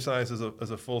the same size as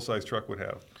a full size truck would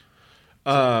have.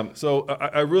 So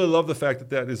I really love the fact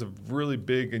that is a really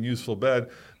big and useful bed,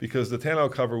 because the tonneau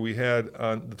cover we had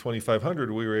on the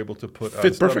 2500 we were able to put Fit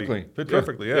on Stubby. perfectly. Fit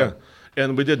perfectly, yeah.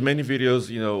 And we did many videos,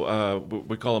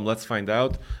 we call them Let's Find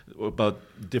Out, about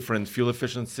different fuel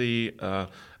efficiency,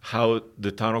 how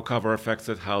the tonneau cover affects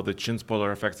it, how the chin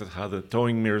spoiler affects it, how the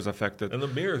towing mirrors affect it. And the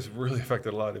mirrors really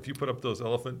affected a lot. If you put up those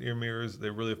elephant ear mirrors, they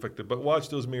really affected. But watch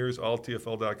those mirrors,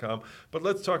 alltfl.com. But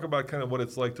let's talk about kind of what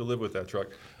it's like to live with that truck.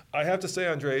 I have to say,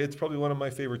 Andre, it's probably one of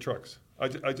my favorite trucks.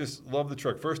 I just love the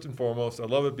truck. First and foremost, I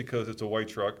love it because it's a white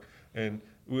truck, and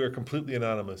we are completely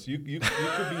anonymous. You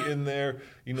could be in there,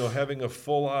 having a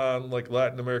full-on like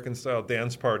Latin American style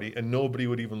dance party, and nobody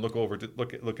would even look over to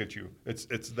look at you. It's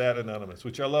that anonymous,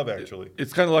 which I love actually.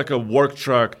 It's kind of like a work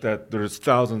truck that there's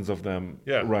thousands of them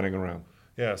running around.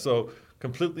 Yeah, so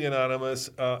completely anonymous,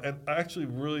 and I actually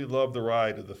really love the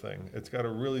ride of the thing. It's got a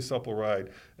really supple ride,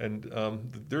 and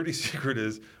the dirty secret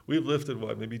is we've lifted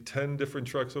maybe 10 different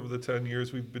trucks over the 10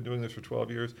 years. We've been doing this for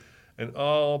 12 years, and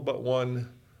all but one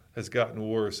has gotten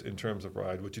worse in terms of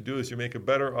ride. What you do is you make it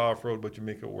better off-road, but you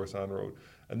make it worse on-road.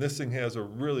 And this thing has a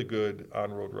really good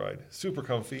on-road ride. Super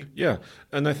comfy. Yeah,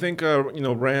 and I think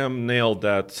Ram nailed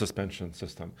that suspension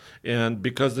system. And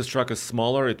because this truck is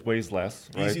smaller, it weighs less.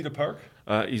 Right? Easy to park.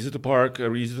 Easy to park,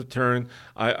 easy to turn.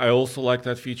 I also like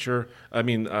that feature. I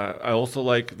also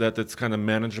like that it's kind of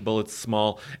manageable. It's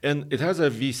small, and it has a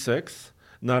V6.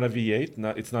 Not a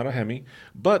V8, it's not a Hemi,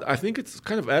 but I think it's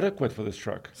kind of adequate for this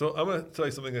truck. So I'm going to tell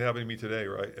you something that happened to me today,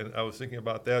 right? And I was thinking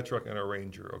about that truck and a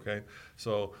Ranger, okay?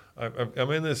 So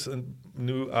I'm in this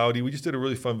new Audi. We just did a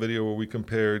really fun video where we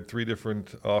compared 3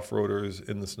 different off-roaders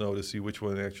in the snow to see which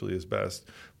one actually is best,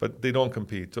 but they don't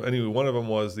compete. So anyway, one of them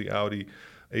was the Audi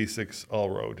A6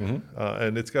 All-Road,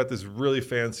 and it's got this really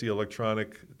fancy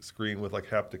electronic screen with like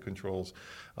haptic controls.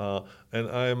 And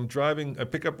I'm driving, I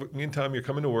pick up, me and Tom, you're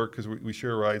coming to work because we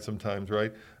share a ride sometimes,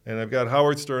 right? And I've got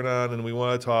Howard Stern on, and we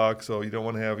want to talk, so you don't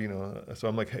want to have, so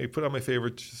I'm like, hey, put on my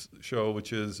favorite show,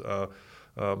 which is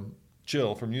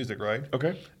Chill from Music, right?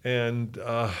 Okay. And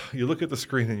you look at the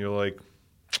screen and you're like,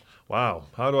 wow,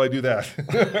 how do I do that?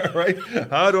 Right?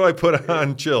 How do I put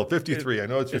on Chill? 53. I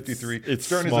know it's 53. It's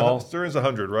Stern small. Stern's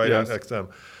 100, right? Yes. On XM.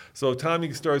 So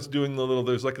Tommy starts doing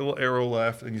there's like a little arrow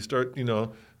left, and you start tick,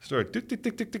 tick,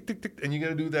 tick, tick, tick, tick, tick, and you got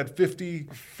to do that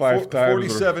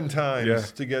 47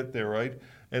 times to get there, right?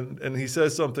 And he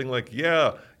says something like,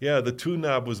 yeah, the tune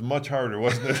knob was much harder,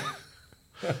 wasn't it?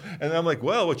 And I'm like,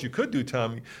 well, what you could do,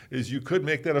 Tommy, is you could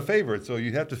make that a favorite. So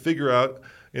you'd have to figure out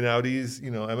in Audi's,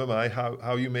 MMI,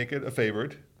 how you make it a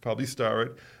favorite, probably star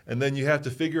it. And then you have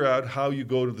to figure out how you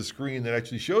go to the screen that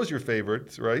actually shows your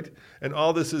favorites, right? And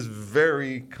all this is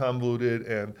very convoluted,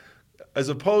 and as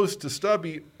opposed to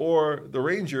Stubby or the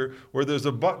Ranger, where there's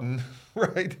a button,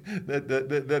 right,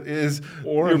 that is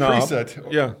or your a knob.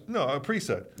 preset. Yeah. No, a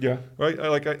preset. Yeah. Right? I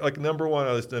like number one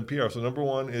on this NPR. So number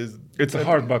one is... It's a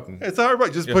hard button. It's a hard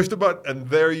button. Just push the button, and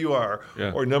there you are.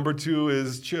 Yeah. Or number 2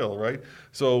 is Chill, right?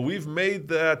 So we've made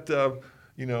that,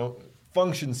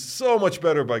 function so much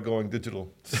better by going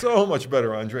digital. So much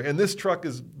better, Andre. And this truck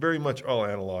is very much all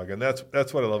analog, and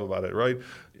that's what I love about it, right?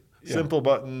 Yeah. Simple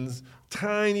buttons,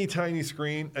 tiny, tiny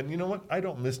screen. And you know what? I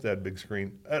don't miss that big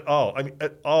screen at all. I mean,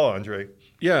 at all, Andre.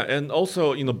 Yeah, and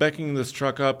also, backing this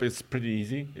truck up is pretty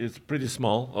easy. It's pretty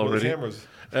small already. Well, cameras.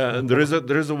 And there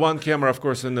is a one camera, of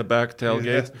course, in the back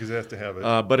tailgate. Because it has to have it.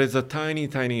 But it's a tiny,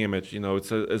 tiny image.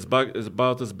 It's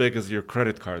about as big as your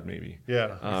credit card, maybe.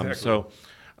 Yeah, exactly.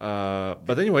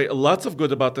 But anyway, lots of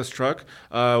good about this truck.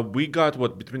 We got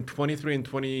between 23 and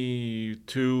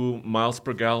 22 miles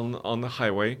per gallon on the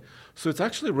highway, so it's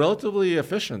actually relatively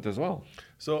efficient as well.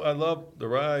 So I love the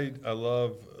ride. I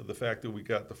love the fact that we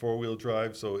got the 4-wheel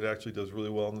drive, so it actually does really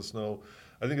well in the snow.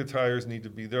 I think the tires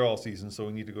they're all season, so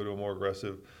we need to go to a more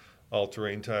aggressive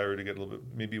all-terrain tire to get a little bit,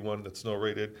 maybe one that's snow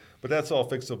rated, but that's all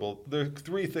fixable. There are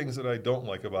 3 things that I don't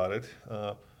like about it. You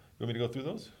want me to go through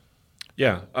those?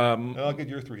 Yeah. And I'll get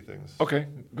your three things. Okay,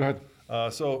 go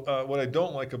ahead. So what I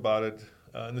don't like about it,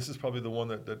 and this is probably the one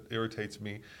that irritates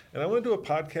me, and I want to do a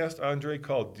podcast, Andre,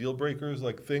 called Deal Breakers,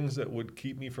 like things that would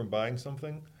keep me from buying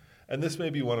something. And this may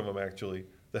be one of them, actually.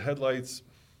 The headlights,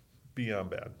 beyond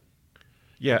bad.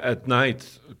 Yeah, at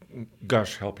night,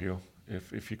 gosh, help you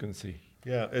if you can see.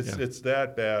 Yeah, it's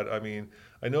that bad. I mean,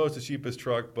 I know it's the cheapest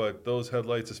truck, but those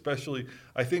headlights, especially,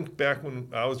 I think back when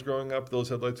I was growing up, those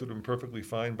headlights would have been perfectly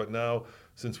fine. But now,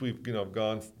 since we've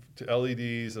gone to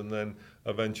LEDs and then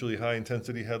eventually high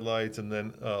intensity headlights and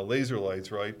then laser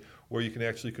lights, right, where you can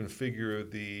actually configure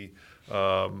the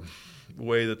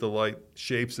way that the light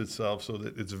shapes itself so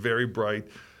that it's very bright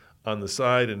on the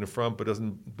side and the front, but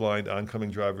doesn't blind oncoming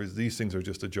drivers. These things are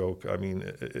just a joke. I mean,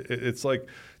 it's like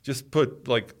just put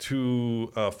like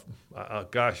two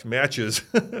matches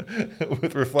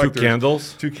with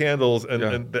reflectors. Two candles,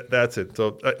 and that's it.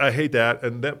 So I hate that,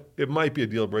 and that it might be a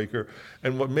deal breaker.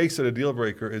 And what makes it a deal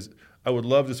breaker is I would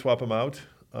love to swap them out,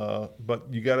 but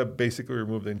you got to basically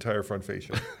remove the entire front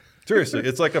fascia. Seriously,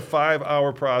 it's like a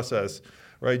 5-hour process.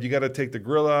 Right, you got to take the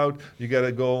grill out. You got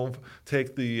to go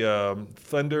take the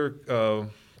fender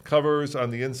covers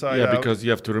on the inside. Yeah, out. Because you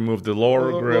have to remove the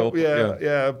lower grill.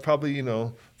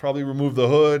 Probably remove the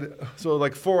hood. So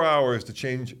like 4 hours to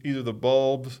change either the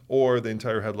bulbs or the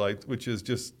entire headlight, which is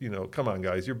just come on,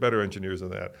 guys, you're better engineers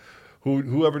than that.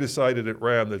 Whoever decided at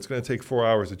Ram that it's going to take 4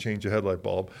 hours to change a headlight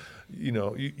bulb,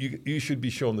 you should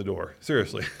be shown the door.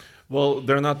 Seriously. Well,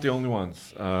 they're not the only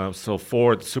ones. So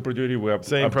Ford Super Duty, we have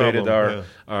updated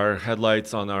our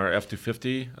headlights on our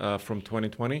F-250 from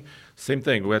 2020. Same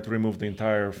thing. We had to remove the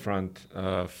entire front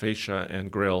fascia and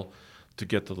grille to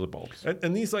get to the bulbs.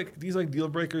 And these deal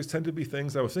breakers tend to be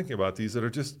things I was thinking about. These that are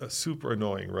just super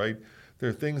annoying, right?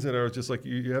 They're things that are just like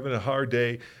you're having a hard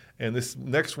day. And this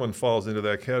next one falls into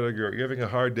that category. You're having a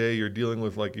hard day. You're dealing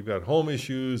with you've got home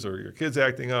issues, or your kid's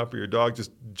acting up, or your dog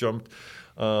just jumped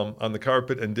on the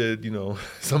carpet and did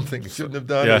something it shouldn't have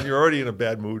done, and you're already in a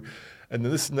bad mood. And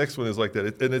then this next one is like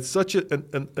that. And it's such a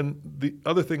and the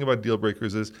other thing about deal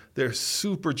breakers is they're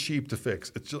super cheap to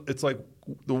fix. It's like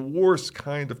the worst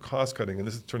kind of cost cutting. And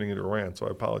this is turning into a rant, so I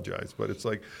apologize. But it's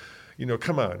like,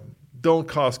 come on, don't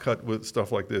cost cut with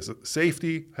stuff like this.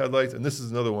 Safety, headlights, and this is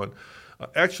another one.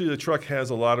 Actually, the truck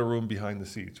has a lot of room behind the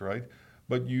seats, right?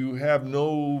 But you have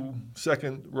no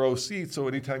second row seat, so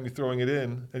anytime you're throwing it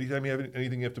in, anytime you have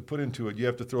anything you have to put into it, you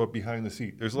have to throw it behind the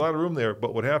seat. There's a lot of room there,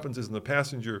 but what happens is in the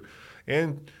passenger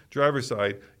and driver's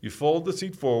side, you fold the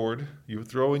seat forward, you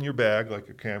throw in your bag, like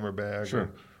a camera bag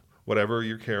or whatever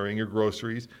you're carrying, your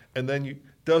groceries, and then it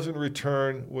doesn't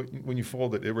return when you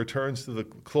fold it. It returns to the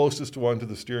closest one to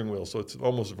the steering wheel, so it's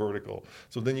almost vertical.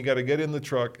 So then you got to get in the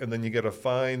truck, and then you got to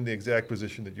find the exact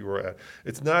position that you were at.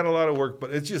 It's not a lot of work, but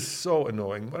it's just so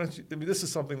annoying. This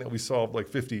is something that we solved like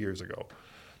 50 years ago.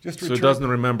 So it doesn't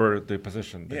remember the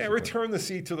position. Basically. Yeah, return the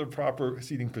seat to the proper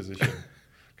seating position.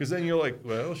 Because then you're like,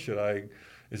 well,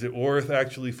 is it worth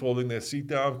actually folding that seat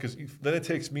down? Because then it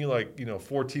takes me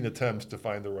 14 attempts to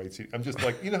find the right seat. I'm just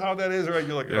like, how that is, right?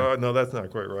 You're like, oh, no, that's not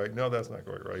quite right. No, that's not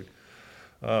quite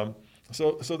right.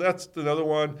 So that's another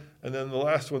one. And then the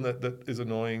last one that is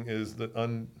annoying is the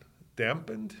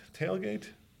undampened tailgate.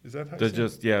 Is that how they're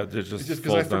just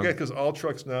because I forget, because all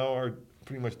trucks now are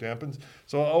pretty much dampened.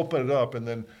 So I'll open it up, and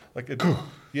then like at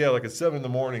 7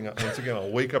 a.m, once again, I'll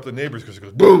wake up the neighbors because it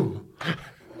goes boom.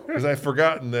 Because I've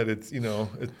forgotten that it's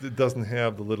it doesn't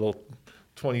have the little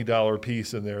 $20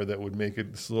 piece in there that would make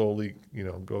it slowly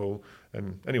go.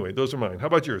 And anyway, those are mine. How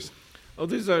about yours? Oh,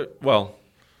 these are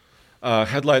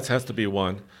headlights has to be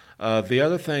one. The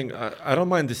other thing, I don't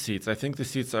mind the seats. I think the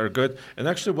seats are good. And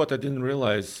actually, what I didn't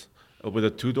realize with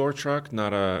a 2-door truck,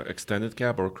 not a extended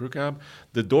cab or crew cab,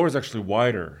 the door is actually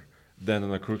wider than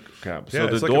in a crew cab. Yeah,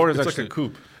 so the door is actually like a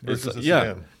coupe versus a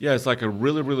sedan. Yeah, it's like a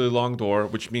really, really long door,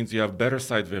 which means you have better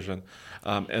side vision,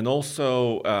 and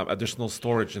also additional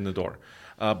storage in the door.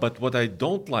 But what I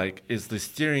don't like is the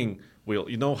steering wheel.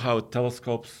 You know how it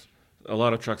telescopes? A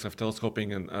lot of trucks have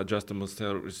telescoping and adjustable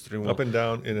steering wheel. Up and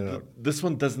down, in and out. This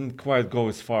one doesn't quite go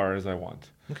as far as I want.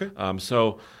 Okay.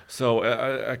 So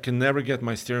I can never get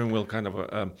my steering wheel kind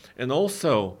of and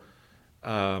also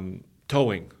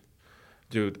towing.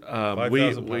 Dude,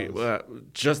 we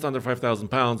just under 5,000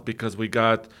 pounds because we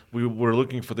were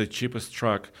looking for the cheapest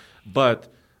truck, but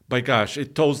by gosh,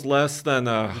 it tows less than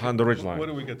a Honda Ridgeline. What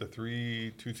do we get? The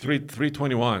 321.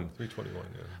 321. 321.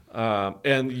 Yeah.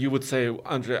 And you would say,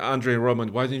 Andre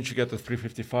Roman, why didn't you get the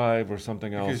 355 or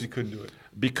something else? Because you couldn't do it.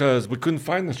 Because we couldn't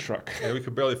find this truck. Yeah, we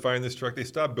could barely find this truck. They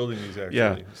stopped building these actually.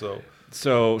 Yeah. So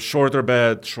So shorter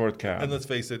bed, short cab. And let's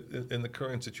face it, in the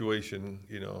current situation,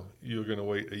 you're going to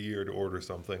wait a year to order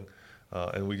something.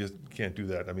 And we just can't do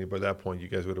that. I mean, by that point, you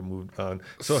guys would have moved on.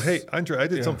 So, hey, Andre, I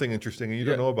did something interesting, and you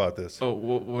don't know about this. Oh,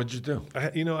 what'd you do?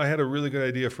 I had a really good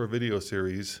idea for a video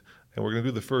series, and we're going to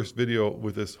do the first video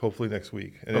with this hopefully next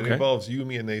week. And it involves you,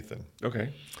 me, and Nathan.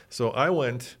 Okay. So I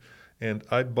went and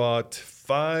I bought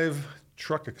 5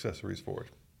 truck accessories for it.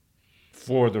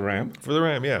 For the Ram? For the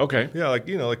Ram, yeah. Okay. Yeah,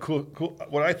 like cool.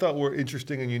 What I thought were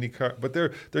interesting and unique cars, but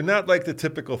they're not like the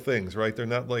typical things, right? They're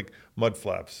not like mud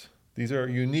flaps. These are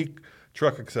unique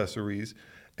truck accessories,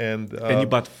 and you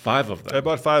bought 5 of them. I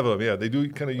bought 5 of them. Yeah, they do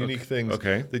kind of unique things.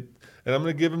 Okay. And I'm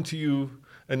going to give them to you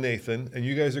and Nathan, and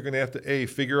you guys are going to have to A,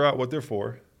 figure out what they're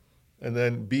for, and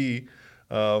then B,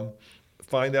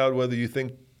 find out whether you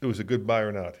think it was a good buy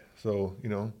or not. So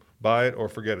buy it or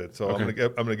forget it. So I'm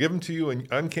going to give them to you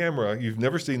on camera. You've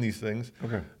never seen these things.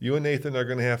 Okay. You and Nathan are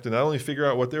going to have to not only figure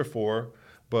out what they're for,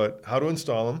 but how to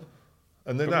install them.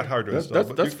 And they're not hard to install.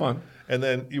 That's fun. And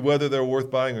then whether they're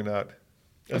worth buying or not.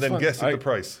 And then guess at the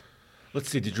price. Let's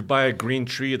see. Did you buy a green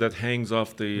tree that hangs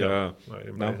off the? No, I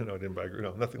didn't buy.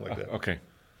 No, nothing like that. Okay.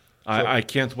 I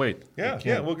can't wait.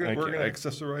 Yeah, we're gonna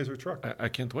accessorize our truck. I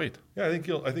can't wait. Yeah, I think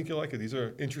you'll like it. These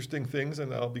are interesting things,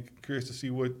 and I'll be curious to see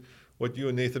what you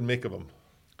and Nathan make of them.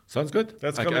 Sounds good.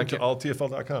 That's coming to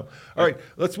alltfl.com. All right,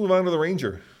 let's move on to the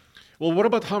Ranger. Well, what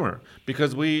about Hummer?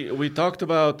 Because we talked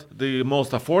about the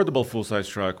most affordable full-size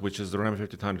truck, which is the Ram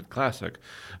 1500 Classic.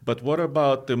 But what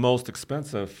about the most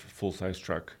expensive full-size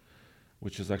truck,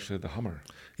 which is actually the Hummer?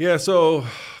 Yeah, so,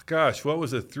 gosh, what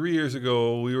was it? 3 years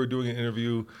ago, we were doing an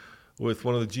interview with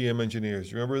one of the GM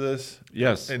engineers. Remember this?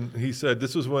 Yes. And he said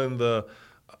this was when either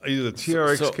the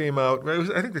TRX came out. Right?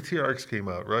 I think the TRX came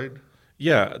out, right?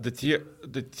 Yeah, the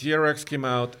TRX came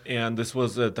out, and this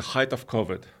was at the height of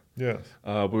COVID. Yes.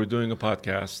 We were doing a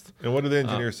podcast. And what did the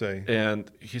engineer say?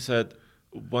 And he said,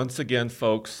 once again,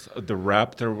 folks, the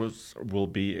Raptor will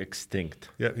be extinct.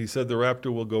 Yeah, he said the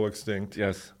Raptor will go extinct.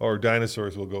 Yes. Or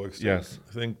dinosaurs will go extinct. Yes.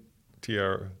 I think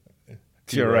TRX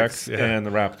and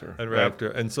the Raptor. And Raptor.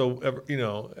 Right? And so,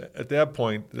 at that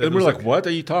point... And we're like, what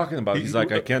are you talking about? He's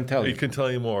like, I can't tell you. He can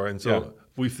tell you more. And so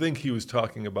we think he was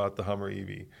talking about the Hummer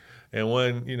EV. And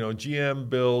when, GM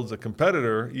builds a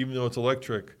competitor, even though it's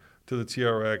electric, to the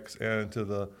TRX and to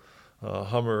the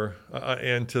Hummer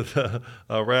and to the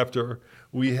Raptor,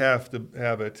 we have to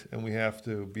have it, and we have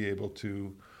to be able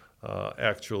to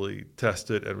actually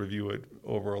test it and review it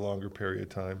over a longer period of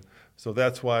time. So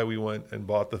that's why we went and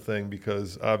bought the thing,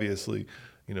 because obviously,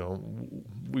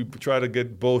 we try to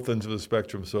get both ends of the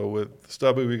spectrum. So with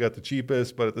Stubby, we got the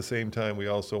cheapest, but at the same time, we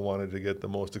also wanted to get the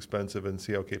most expensive and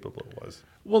see how capable it was.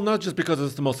 Well, not just because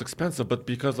it's the most expensive, but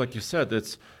because, like you said,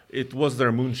 it was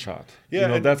their moonshot.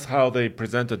 Yeah, that's how they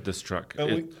presented this truck.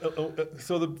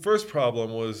 So the first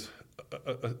problem was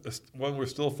one we're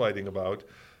still fighting about.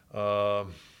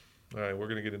 All right, we're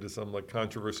going to get into some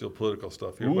controversial political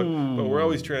stuff here, but we're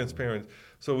always transparent.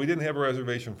 So we didn't have a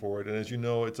reservation for it, and as you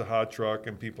know, it's a hot truck,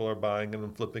 and people are buying them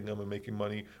and flipping them and making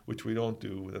money, which we don't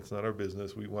do. That's not our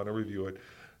business. We want to review it.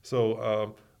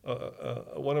 So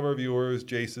one of our viewers,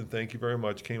 Jason, thank you very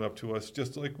much, came up to us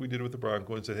just like we did with the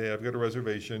Bronco and said, "Hey, I've got a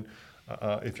reservation.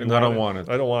 If you and want I don't want it.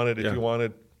 I don't want it. If you want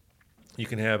it, you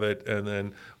can have it." And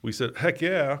then we said, "Heck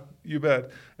yeah, you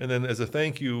bet." And then as a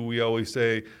thank you, we always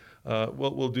say,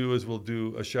 what we'll do is we'll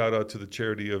do a shout out to the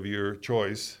charity of your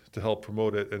choice to help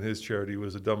promote it, and his charity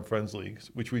was the Dumb Friends League,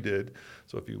 which we did.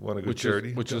 So if you want a good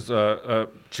charity, which is a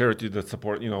charity that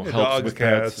support helps dogs, with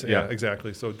cats. Yeah,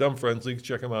 exactly. So Dumb Friends League,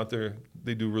 check them out there.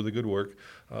 They do really good work.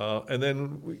 And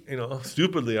then we,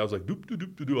 stupidly, I was like, doop doop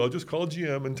doop doop doop. I'll just call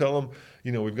GM and tell them,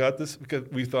 we've got this, because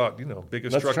we thought,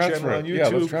 biggest truck channel on YouTube. Yeah,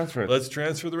 let's transfer it. Let's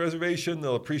transfer the reservation.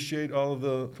 They'll appreciate all of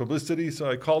the publicity.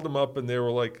 So I called them up, and they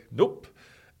were like, nope.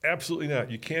 Absolutely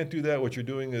not. You can't do that. What you're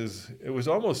doing is, it was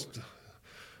almost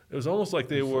like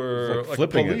they were like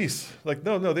police.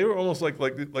 No, they were almost like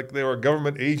they were a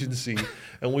government agency,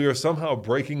 and we are somehow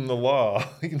breaking the law.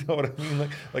 You know what I mean?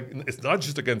 Like it's not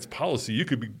just against policy. You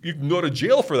can go to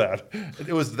jail for that.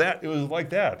 It was like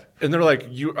that. And they're like,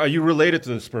 are you related to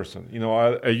this person?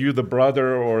 Are you the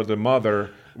brother or the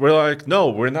mother? We're like, no,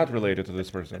 we're not related to this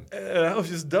person. And I was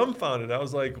just dumbfounded. I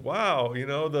was like, wow,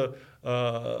 the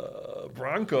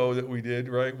Bronco that we did,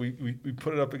 right? We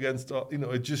put it up against,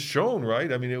 it just shone,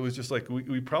 right? I mean, it was just like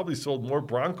we probably sold more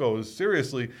Broncos,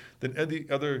 seriously, than any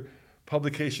other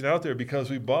publication out there, because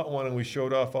we bought one and we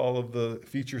showed off all of the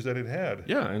features that it had.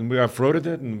 Yeah, and we off-roaded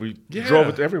it and we drove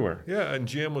it everywhere. Yeah, and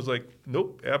GM was like,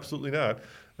 nope, absolutely not.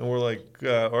 And we're like,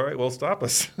 all right, well, stop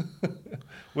us.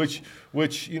 which,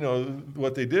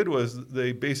 what they did was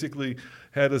they basically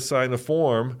had us sign a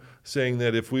form saying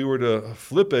that if we were to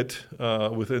flip it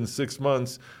within 6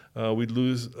 months, we'd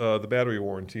lose the battery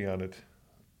warranty on it,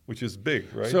 which is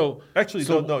big, right? So actually,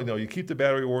 no, you keep the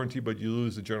battery warranty, but you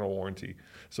lose the general warranty.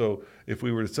 So if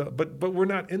we were to sell, but we're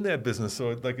not in that business, so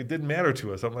it didn't matter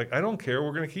to us. I'm like, I don't care.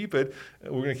 We're going to keep it.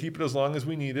 We're going to keep it as long as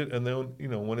we need it, and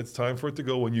then when it's time for it to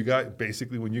go, when you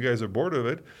guys are bored of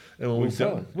it, and when We'll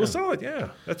sell it. we'll sell it. Yeah,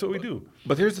 that's what we do.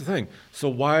 But here's the thing. So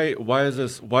why is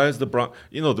this? Why is the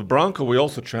the Bronco? We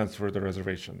also transferred the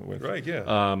reservation with. Right.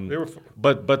 Yeah. They were.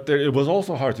 But it was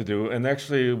also hard to do, and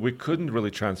actually we couldn't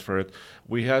really transfer it.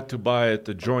 We had to buy it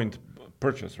a joint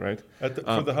purchase, right?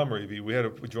 For the Hummer EV, we had to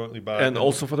jointly buy. And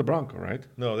also for the Bronco, right?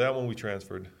 No, that one we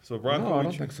transferred. So Bronco. No, I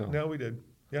don't think so. No, we did.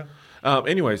 Yeah.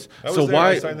 Anyways,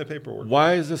 I signed the paperwork.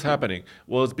 Why is this happening?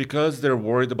 Well, it's because they're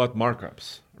worried about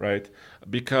markups, right?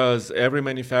 Because every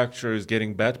manufacturer is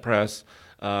getting bad press.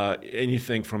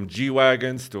 Anything from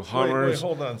G-Wagons to Hummers. Wait,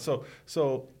 hold on. So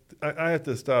I have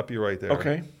to stop you right there.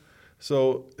 Okay.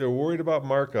 So they're worried about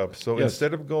markups. So Yes.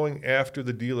 instead of going after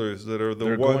the dealers that are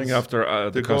They're ones, going after the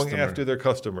they're going customer. after their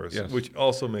customers, Yes. which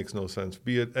also makes no sense.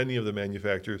 Be it any of the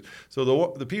manufacturers.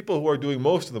 So the people who are doing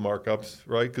most of the markups,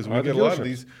 right? Because we Are the get a lot of dealerships.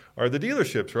 these are the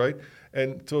dealerships, right?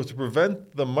 And so to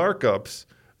prevent the markups,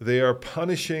 they are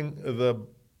punishing the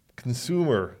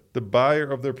consumer, the buyer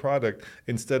of their product,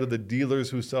 instead of the dealers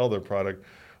who sell their product,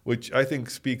 which I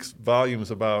think speaks volumes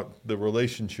about the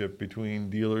relationship between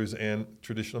dealers and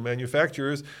traditional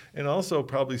manufacturers, and also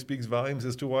probably speaks volumes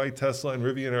as to why Tesla and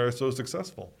Rivian are so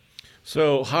successful.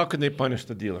 So how can they punish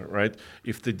the dealer, right?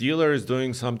 If the dealer is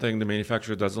doing something the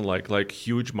manufacturer doesn't like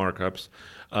huge markups,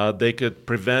 they could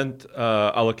prevent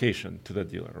allocation to the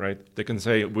dealer, right? They can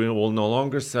say, we will no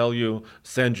longer send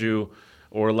you,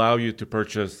 or allow you to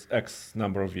purchase X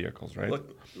number of vehicles, right?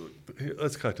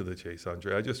 Let's cut to the chase,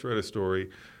 Andre. I just read a story,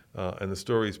 and the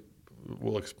stories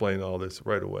will explain all this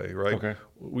right away, right? Okay.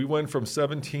 We went from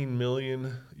 17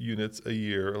 million units a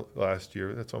year last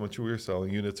year. That's how much we were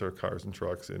selling. Units are cars and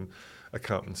trucks in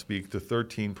accountant speak, to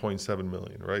 13.7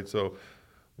 million, right? So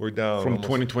we're down From almost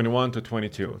 2021 to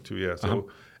 22. yeah. So,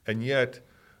 and yet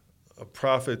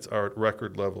profits are at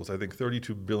record levels. I think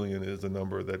 32 billion is the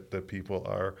number that people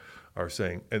are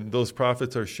saying. And those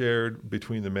profits are shared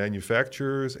between the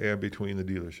manufacturers and between the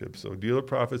dealerships. So dealer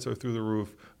profits are through the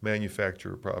roof,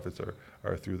 manufacturer profits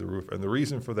are through the roof. And the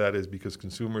reason for that is because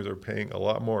consumers are paying a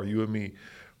lot more, you and me,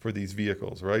 for these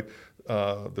vehicles, right?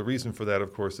 The reason for that,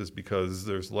 of course, is because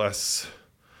there's less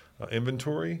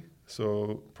inventory,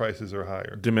 so prices are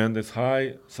higher. Demand is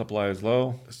high, supply is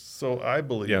low. So I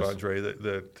believe, Yes. Andre,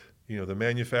 that the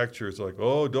manufacturers are like,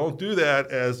 oh, don't do that,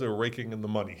 as they're raking in the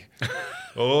money.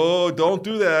 Oh, don't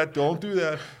do that.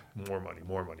 More money.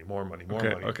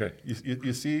 Okay.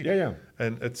 You see? Yeah.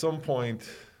 And at some point,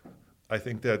 I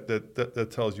think that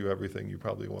tells you everything you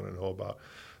probably want to know about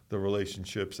the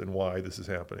relationships and why this is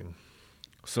happening.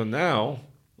 So now,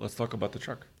 let's talk about the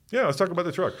truck. Yeah, let's talk about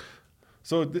the truck.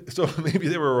 So maybe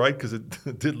they were right, because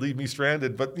it did leave me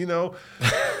stranded. But,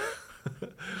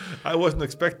 I wasn't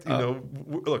expecting,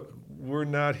 look, we're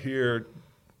not here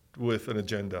with an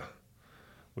agenda.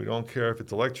 We don't care if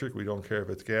it's electric. We don't care if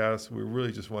it's gas. We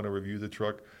really just want to review the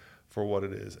truck for what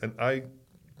it is. And I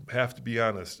have to be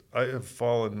honest, I have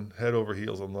fallen head over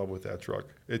heels in love with that truck.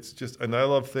 It's just, and I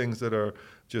love things that are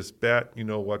just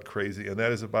bat-you-know-what crazy, and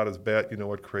that is about as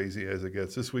bat-you-know-what crazy as it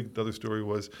gets. This week, another story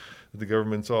was that the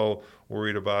government's all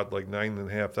worried about like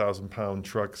 9,500-pound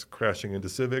trucks crashing into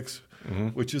Civics,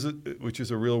 which is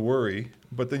a real worry.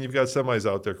 But then you've got semis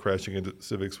out there crashing into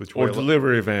Civics, which Or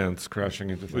delivery vans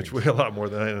crashing into things. which weigh a lot more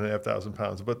than 9,500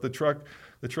 pounds. But the truck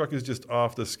is just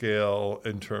off the scale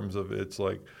in terms of its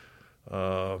like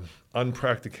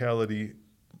unpracticality,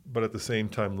 but at the same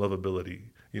time livability.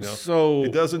 So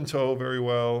it doesn't tow very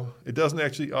well. It doesn't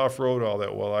actually off-road all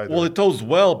that well either. Well, it tows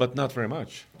well, but not very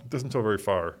much. It doesn't tow very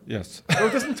far. Yes. No,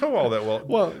 it doesn't tow all that well.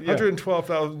 Well, yeah.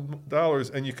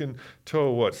 $112,000, and you can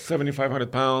tow what?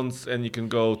 7,500 pounds, and you can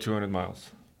go 200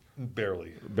 miles.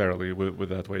 Barely with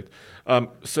that weight.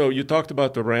 So you talked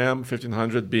about the Ram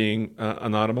 1500 being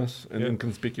anonymous and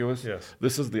inconspicuous. Yes.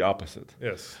 This is the opposite.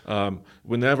 Yes.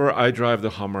 Whenever I drive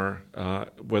the Hummer,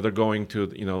 whether going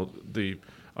to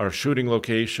our shooting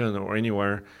location or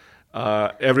anywhere,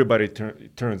 everybody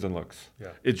turns and looks. Yeah.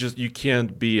 It's just you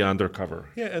can't be undercover.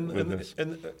 Yeah, and this.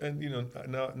 now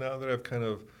that I've kind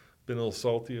of been a little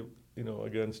salty,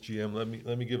 against GM,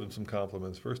 let me give them some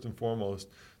compliments. First and foremost,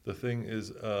 the thing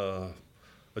is a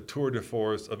tour de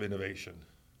force of innovation,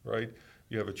 right?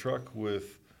 You have a truck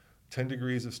with 10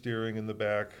 degrees of steering in the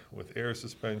back, with air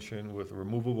suspension, with a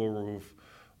removable roof,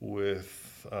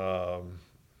 with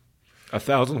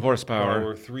 1,000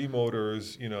 horsepower. 3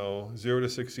 motors, 0 to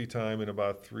 60 time in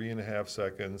about 3.5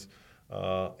 seconds.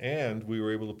 And we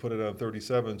were able to put it on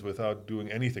 37s without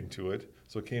doing anything to it.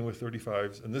 So it came with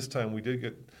 35s. And this time we did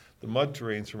get the mud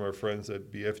terrains from our friends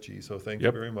at BFG. So thank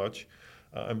you very much.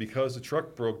 And because the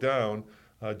truck broke down,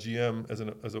 GM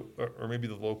or maybe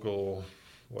the local,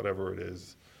 whatever it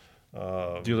is,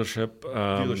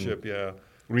 dealership, yeah,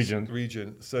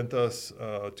 region sent us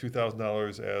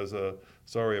 $2,000 as a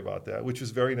sorry about that, which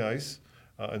was very nice.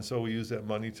 And so we used that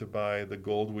money to buy the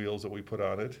gold wheels that we put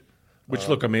on it. Which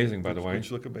look amazing, by the way.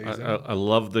 Which look amazing. I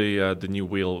love the new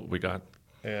wheel we got.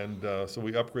 And so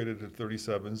we upgraded to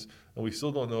 37s, and we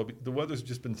still don't know. The weather's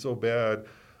just been so bad.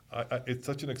 It's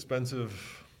such an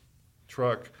expensive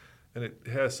truck, and it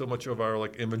has so much of our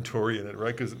inventory in it,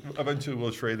 right? Because eventually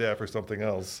we'll trade that for something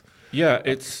else. Yeah,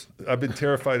 I've been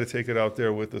terrified to take it out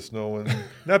there with the snow, and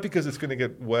not because it's going to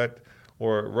get wet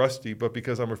or rusty, but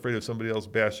because I'm afraid of somebody else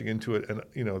bashing into it. And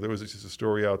there was just a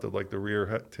story out that the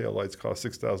rear tail lights cost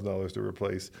 $6,000 to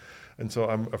replace, and so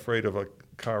I'm afraid of a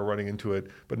car running into it.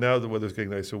 But now the weather's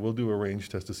getting nicer, we'll do a range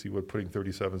test to see what putting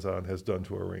 37s on has done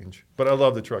to our range. But I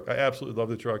love the truck. I absolutely love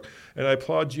the truck, and I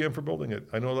applaud GM for building it.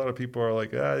 I know a lot of people are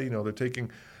like, they're taking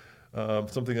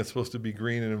something that's supposed to be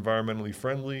green and environmentally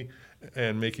friendly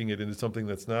and making it into something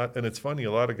that's not. And it's funny,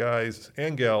 a lot of guys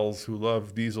and gals who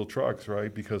love diesel trucks,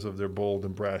 right, because of their bold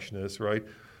and brashness, right,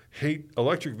 hate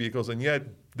electric vehicles. And yet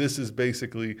this is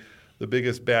basically the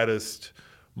biggest, baddest,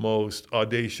 most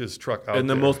audacious truck out there. And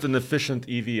the most inefficient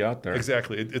EV out there.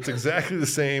 Exactly. It's exactly the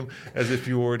same as if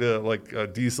you were to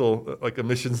diesel,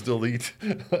 emissions delete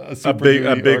a big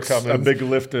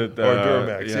lifted or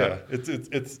Duramax. Yeah.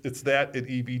 It's that in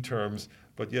EV terms,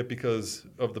 but yet because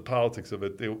of the politics of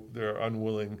it, they're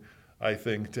unwilling, I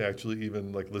think, to actually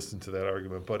even listen to that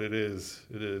argument. But it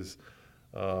is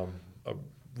a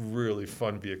really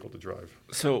fun vehicle to drive.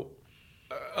 So.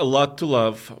 A lot to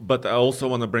love, but I also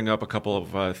want to bring up a couple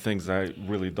of things I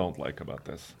really don't like about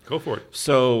this. Go for it.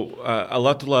 So a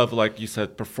lot to love, like you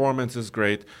said, performance is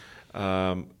great.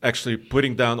 Actually,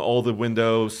 putting down all the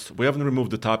windows. We haven't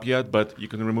removed the top yet, but you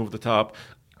can remove the top.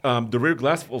 The rear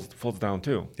glass falls down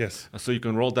too. Yes. So you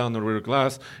can roll down the rear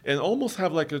glass and almost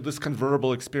have this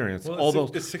convertible experience.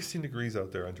 Well, it's 16 degrees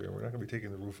out there, Andrea. We're not going to be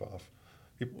taking the roof off.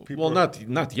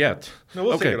 Not yet. No,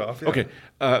 we'll take it off. Yeah. Okay.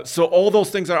 So all those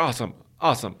things are awesome.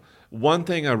 Awesome. One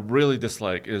thing I really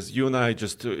dislike is you and I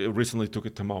just recently took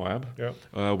it to Moab. Yeah.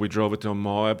 We drove it to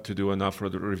Moab to do an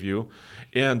off-road review.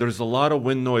 And there's a lot of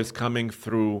wind noise coming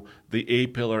through the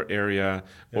A-pillar area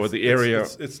the area.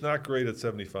 It's not great at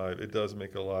 75. It does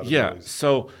make a lot of noise. Yeah.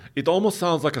 So it almost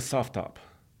sounds like a soft top.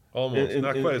 Almost.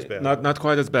 Not quite as bad. Not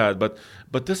quite as bad. But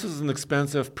this is an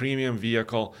expensive premium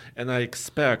vehicle. And I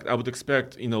would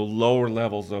expect, lower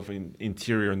levels of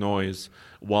interior noise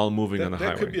while moving on the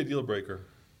highway. That could be a deal breaker.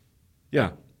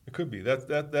 Yeah. It could be.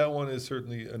 That one is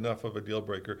certainly enough of a deal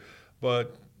breaker.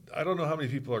 But I don't know how many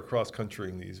people are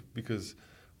cross-countrying these because,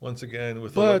 once again,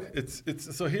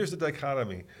 so here's the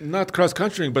dichotomy. Not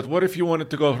cross-countrying, but what if you wanted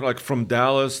to go from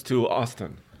Dallas to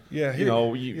Austin? Yeah.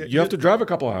 You have to drive a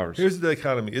couple hours. Here's the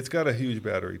dichotomy. It's got a huge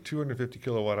battery, 250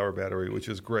 kilowatt-hour battery, which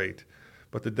is great.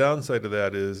 But the downside of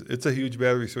that is it's a huge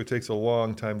battery, so it takes a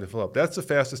long time to fill up. That's the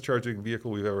fastest charging vehicle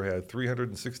we've ever had,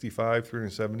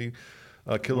 370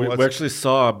 kilowatts. We actually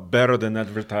saw better than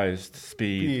advertised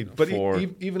speed but for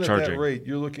even charging. At that rate,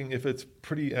 you're looking, if it's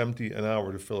pretty empty, an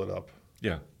hour to fill it up.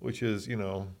 Yeah. Which is,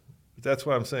 that's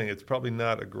what I'm saying. It's probably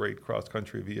not a great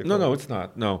cross-country vehicle. No, it's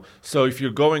not. No. So if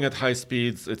you're going at high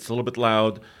speeds, it's a little bit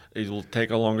loud. It will take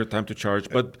a longer time to charge.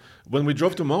 But when we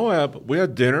drove to Moab, we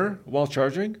had dinner while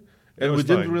charging. And we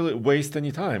didn't really waste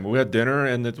any time. We had dinner,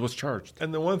 and it was charged.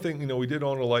 And the one thing, we did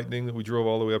own a Lightning that we drove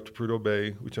all the way up to Prudhoe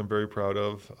Bay, which I'm very proud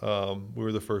of. We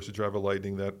were the first to drive a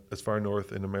Lightning that as far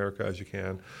north in America as you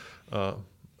can.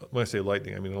 When I say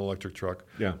Lightning, I mean an electric truck.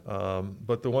 Yeah.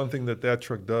 But the one thing that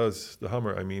truck does, the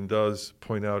Hummer, does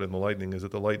point out in the Lightning is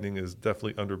that the Lightning is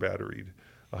definitely under-batteried.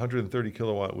 130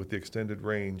 kilowatt with the extended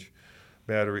range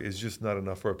battery is just not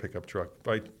enough for a pickup truck,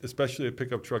 especially a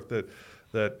pickup truck that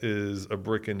is a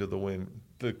brick into the wind.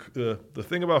 The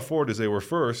thing about Ford is they were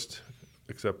first,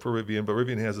 except for Rivian, but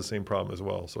Rivian has the same problem as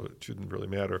well, so it shouldn't really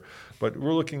matter. But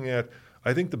we're looking at,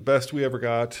 I think the best we ever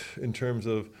got in terms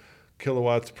of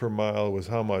kilowatts per mile was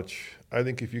how much? I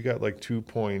think if you got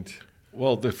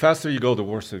Well, the faster you go, the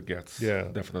worse it gets. Yeah.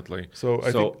 Definitely. So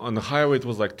I think on the highway, it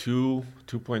was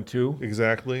 2.2.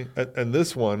 Exactly. And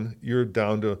this one, you're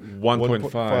down to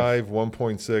 1.5,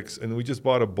 1.6. And we just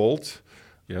bought a Bolt.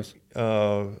 Yes.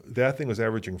 That thing was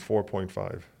averaging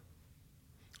 4.5.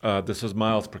 This is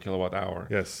miles per kilowatt hour.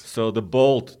 Yes. So the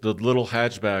Bolt, the little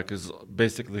hatchback, is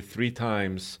basically 3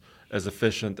 times as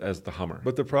efficient as the Hummer.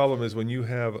 But the problem is when you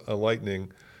have a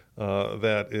Lightning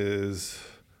that is,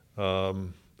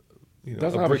 Doesn't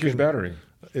have a huge battery.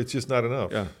 It's just not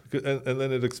enough. Yeah. And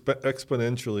then it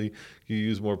exponentially, you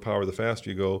use more power the faster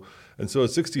you go. And so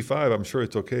at 65, I'm sure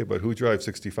it's okay, but who drives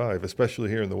 65, especially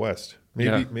here in the West?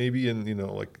 Maybe in,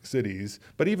 like cities.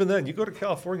 But even then, you go to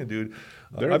California, dude.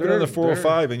 I've been on the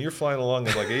 405 and you're flying along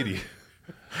at like 80.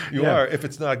 You are, if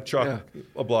it's not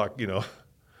a block,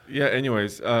 Yeah,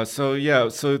 anyways. So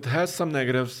it has some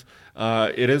negatives.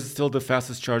 It is still the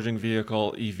fastest charging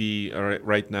vehicle, EV,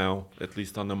 right now, at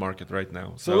least on the market right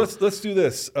now. So let's do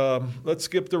this. Let's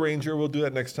skip the Ranger. We'll do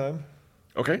that next time.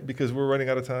 Okay. Because we're running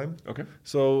out of time. Okay.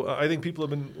 So I think people have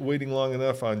been waiting long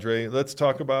enough, Andre. Let's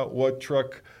talk about what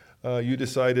truck you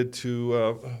decided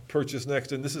to purchase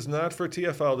next. And this is not for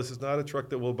TFL. This is not a truck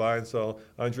that we'll buy and sell.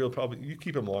 Andre you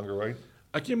keep him longer, right?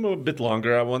 I keep him a bit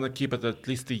longer. I want to keep it at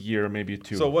least a year, maybe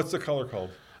 2. So what's the color called?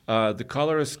 The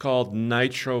color is called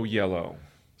Nitro Yellow.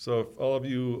 So if all of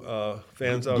you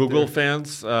fans out Google there,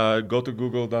 fans, go to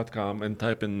google.com and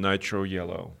type in Nitro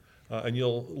Yellow. And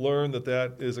you'll learn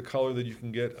that is a color that you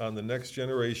can get on the next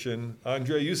generation.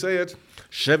 Andre, you say it.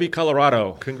 Chevy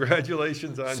Colorado.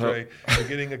 Congratulations, Andre, for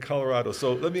getting a Colorado.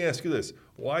 So let me ask you this.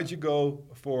 Why'd you go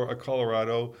for a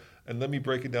Colorado? And let me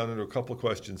break it down into a couple of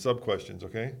questions, sub-questions,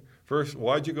 okay? First,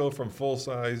 why'd you go from full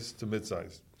size to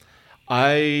mid-size?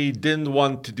 I didn't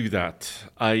want to do that.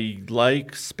 I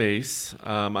like space.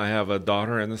 I have a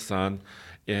daughter and a son,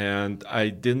 and I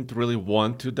didn't really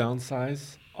want to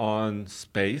downsize on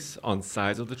space, on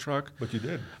size of the truck. But you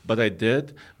did. But I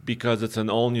did because it's an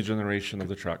all-new generation of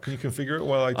the truck. Can you configure it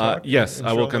while I talk? Yes,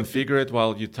 I will configure it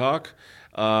while you talk.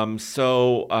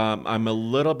 So I'm a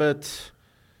little bit...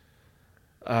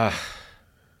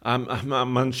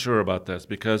 I'm unsure about this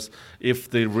because if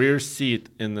the rear seat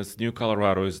in this new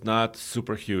Colorado is not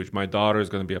super huge, my daughter is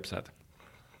going to be upset.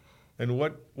 And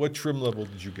what trim level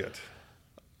did you get?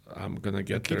 I'm going to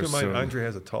get there soon. Keep in mind, Andre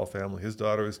has a tall family. His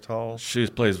daughter is tall. She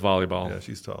plays volleyball. Yeah,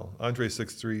 she's tall. Andre's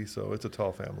 6'3", so it's a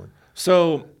tall family.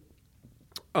 So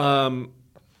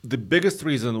the biggest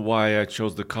reason why I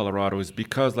chose the Colorado is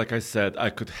because, like I said,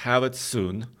 I could have it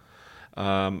soon.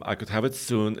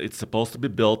 It's supposed to be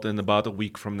built in about a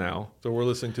week from now. So we're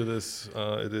listening to this.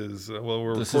 We're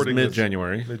this recording is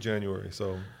mid-January. Mid-January,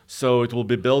 So it will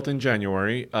be built in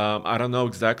January. I don't know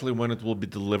exactly when it will be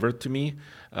delivered to me,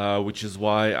 which is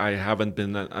why I haven't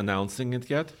been announcing it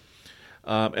yet.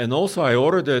 And also I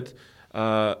ordered it.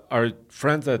 Our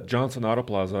friends at Johnson Auto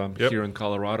Plaza here in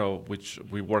Colorado, which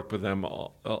we work with them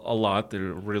a lot.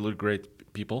 They're really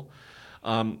great people.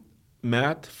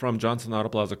 Matt from Johnson Auto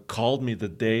Plaza called me the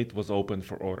day it was open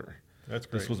for order. That's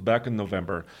great. This was back in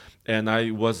November. And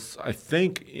I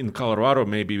think, in Colorado,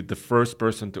 maybe the first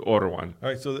person to order one. All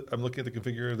right, so I'm looking at the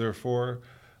configurator. There are 4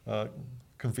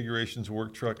 configurations: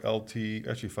 work truck, LT,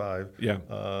 actually 5.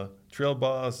 Yeah. Trail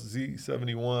Boss,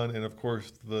 Z71, and of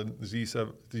course the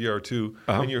ZR2.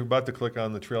 Uh-huh. And you're about to click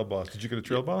on the Trail Boss. Did you get a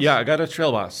Trail Boss? Yeah, I got a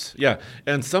Trail Boss. Yeah,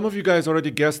 and some of you guys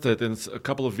already guessed it in a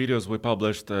couple of videos we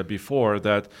published before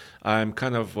that I'm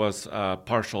kind of was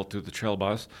partial to the Trail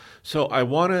Boss. So I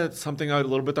wanted something a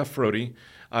little bit off-roady.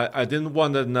 I didn't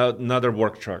want another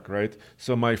work truck, right?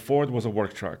 So my Ford was a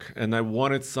work truck, and I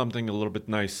wanted something a little bit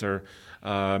nicer,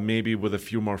 maybe with a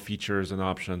few more features and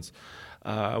options.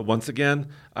 Once again,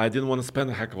 I didn't want to spend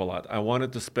a heck of a lot. I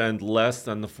wanted to spend less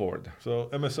than the Ford. So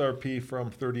MSRP from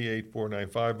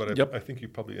 $38,495, but I think you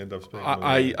probably end up spending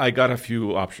more. I got a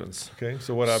few options. Okay,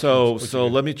 so what options? So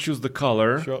let me choose the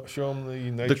color. Show them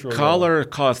the Nitro. The color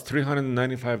costs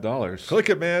 $395. Click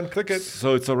it, man. Click it.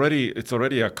 So it's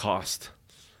already a cost.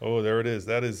 Oh, there it is.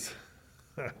 That is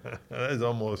that is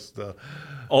almost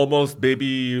almost baby.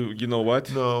 You know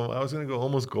what? No, I was going to go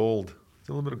almost gold. There's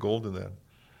a little bit of gold in that.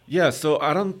 Yeah, so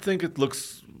I don't think it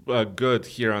looks good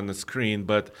here on the screen,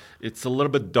 but it's a little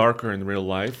bit darker in real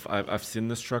life. I've seen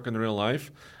this truck in real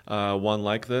life, one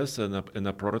like this in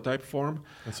a prototype form.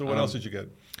 And so what else did you get?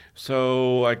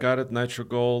 So I got it Nitro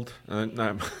Gold,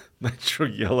 Nitro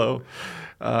Yellow.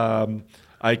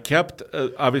 I kept,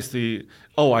 obviously,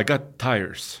 I got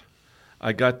tires.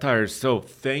 So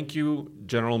thank you,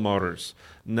 General Motors.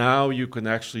 Now you can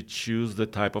actually choose the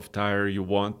type of tire you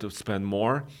want to spend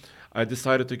more. I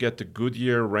decided to get the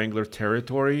Goodyear Wrangler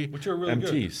Territory, which are really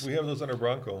MTs. Good. We have those on our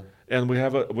Bronco. And we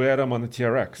had them on the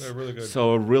TRX. They're really good.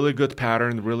 So a really good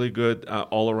pattern, really good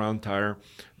all-around tire.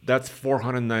 That's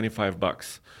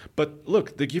 $495. But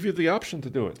look, they give you the option to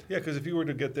do it. Yeah, because if you were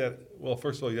to get that, well,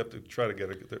 first of all, you have to try to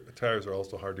get it. The tires are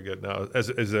also hard to get now,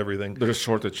 as everything. There's a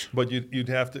shortage. But you'd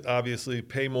have to obviously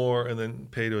pay more and then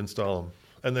pay to install them.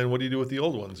 And then what do you do with the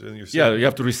old ones? And Yeah, you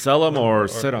have to resell them or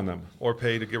sit on them. Or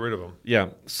pay to get rid of them. Yeah.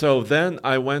 So then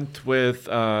I went with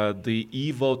the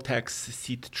EvoTex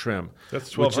seat trim.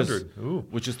 That's $1,200.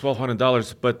 Which is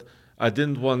 $1,200. But I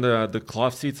didn't want the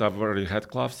cloth seats. I've already had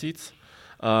cloth seats.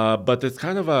 But it's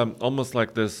kind of almost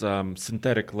like this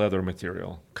synthetic leather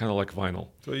material, kind of like vinyl.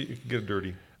 So you can get it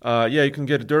dirty. Yeah, you can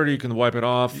get it dirty. You can wipe it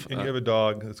off. And you have a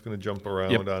dog that's going to jump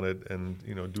around on it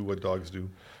and do what dogs do.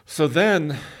 So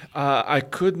then I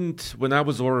couldn't, when I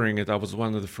was ordering it, I was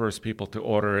one of the first people to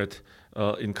order it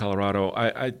in Colorado.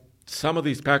 Some of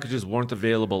these packages weren't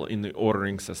available in the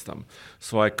ordering system.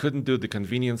 So I couldn't do the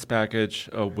convenience package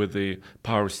with the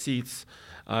power seats.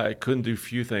 I couldn't do a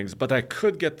few things, but I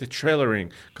could get the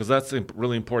trailering because that's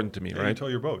really important to me, right? You tow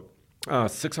your boat.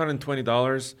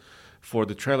 $620 for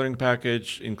the trailering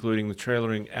package, including the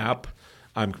trailering app.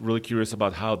 I'm really curious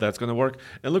about how that's going to work.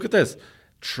 And look at this.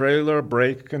 Trailer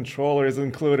brake controller is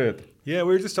included. Yeah,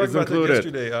 we were just talking about that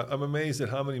yesterday. I'm amazed at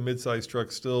how many mid-sized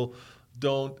trucks still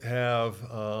don't have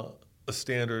a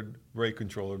standard brake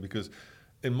controller, because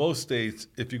in most states,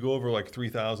 if you go over like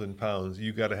 3,000 pounds,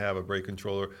 you got to have a brake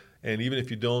controller. And even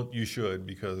if you don't, you should,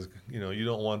 because you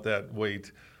don't want that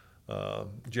weight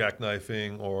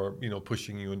jackknifing or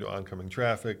pushing you into oncoming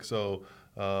traffic. So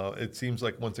it seems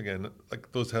like, once again,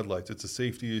 like those headlights, it's a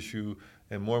safety issue.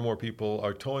 And more people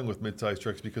are towing with mid-sized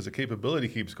trucks because the capability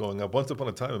keeps going up. Once upon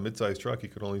a time, a mid-sized truck, you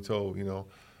could only tow,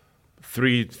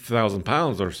 3,000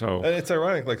 pounds or so. And it's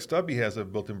ironic, like Stubby has a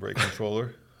built-in brake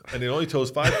controller, and it only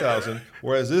tows 5,000,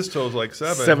 whereas this tows like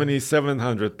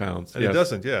 7,700 pounds. And yes. It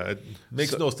doesn't, it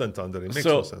makes no sense on that. It makes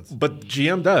no sense. But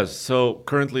GM does. So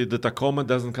currently, the Tacoma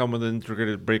doesn't come with an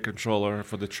integrated brake controller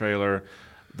for the trailer.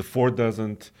 The Ford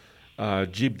doesn't.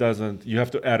 Jeep doesn't. You have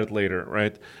to add it later,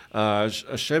 right?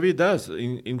 Chevy does,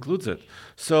 includes it.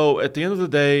 So at the end of the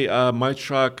day, my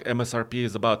truck MSRP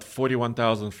is about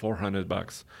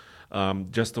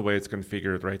 $41,400, just the way it's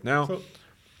configured right now. So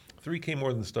 $3K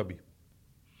more than Stubby.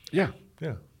 Yeah.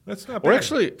 That's not bad. Or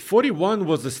actually, 41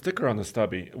 was the sticker on the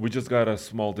Stubby. We just got a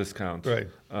small discount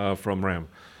from Ram.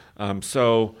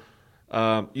 So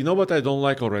you know what I don't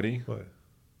like already? What?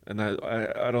 And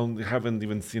I haven't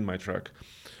even seen my truck.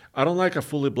 I don't like a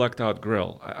fully blacked out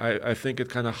grill. I think it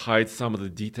kind of hides some of the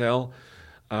detail.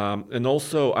 And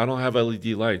also, I don't have LED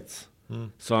lights.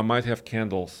 So I might have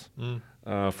candles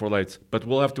for lights. But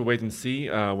we'll have to wait and see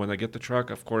when I get the truck,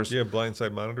 of course. Do you have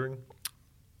blindside monitoring?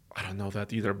 I don't know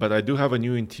that either. But I do have a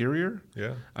new interior.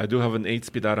 Yeah. I do have an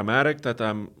 8-speed automatic that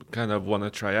I'm kind of want to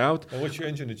try out. And what's your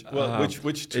engine?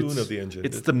 Which tune of the engine?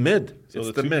 It's the mid. So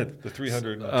it's the mid. The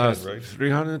 310, right?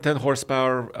 310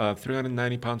 horsepower,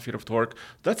 390 pound-feet of torque.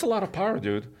 That's a lot of power,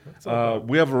 dude.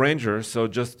 We have a Ranger, so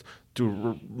just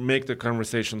to make the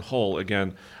conversation whole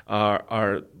again,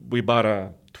 we bought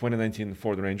a 2019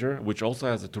 Ford Ranger, which also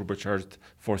has a turbocharged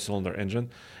 4-cylinder engine.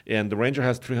 And the Ranger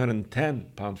has 310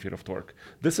 pound-feet of torque.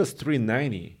 This is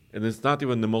 390, and it's not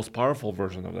even the most powerful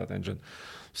version of that engine.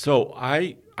 So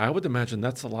I would imagine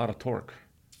that's a lot of torque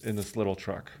in this little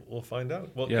truck. We'll find out.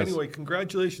 Well, yes. Anyway,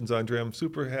 congratulations, Andre. I'm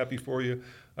super happy for you.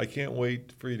 I can't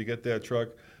wait for you to get that truck.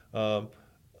 Are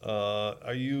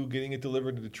you getting it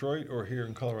delivered to Detroit or here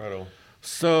in Colorado?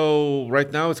 So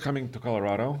right now it's coming to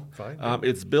Colorado. Fine.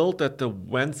 It's built at the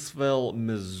Wentzville,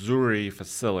 Missouri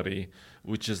facility,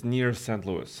 which is near St.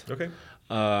 Louis. Okay.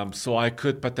 So I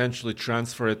could potentially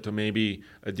transfer it to maybe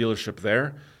a dealership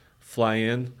there, fly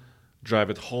in,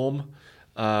 drive it home.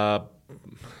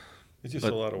 It's just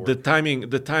a lot of work.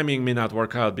 The timing may not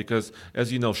work out because,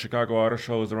 as you know, Chicago Auto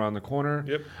Show is around the corner.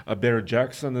 Yep.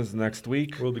 Barrett-Jackson is next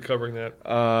week. We'll be covering that.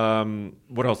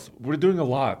 What else? We're doing a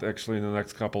lot, actually, in the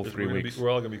next three weeks.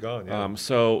 We're all going to be gone, yeah.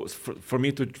 So for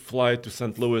me to fly to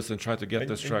St. Louis and try to get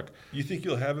this truck. You think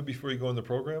you'll have it before you go in the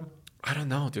program? I don't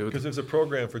know, dude. Because there's a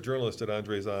program for journalists that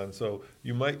Andre's on, so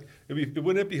you might.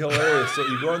 Wouldn't it be hilarious? So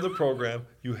you go on the program,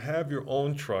 you have your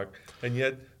own truck, and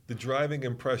yet the driving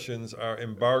impressions are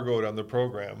embargoed on the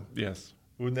program. Yes.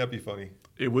 Wouldn't that be funny?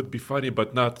 It would be funny,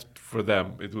 but not for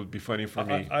them. It would be funny for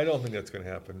me. I don't think that's going to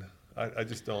happen. I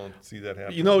just don't see that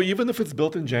happening. Even if it's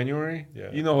built in January,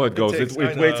 you know how it goes. It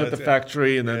waits at the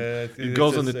factory, and then it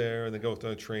goes on there, and then goes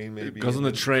on a train, maybe. It goes on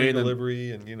the train.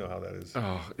 Delivery, and you know how that is.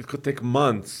 Oh, it could take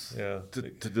months to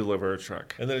deliver a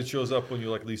truck. And then it shows up when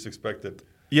you least expect it.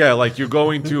 Yeah, like you're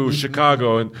going to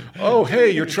Chicago and, oh, hey,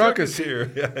 your truck is here.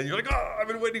 Yeah, and you're like, oh, I've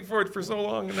been waiting for it for so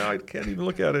long, and now I can't even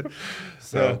look at it.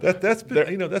 So that's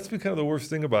been that's been kind of the worst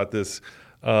thing about this.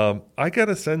 I got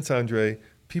a sense, Andre,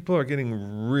 people are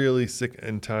getting really sick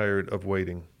and tired of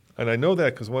waiting, and I know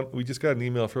that because we just got an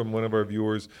email from one of our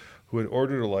viewers who had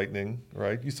ordered a Lightning.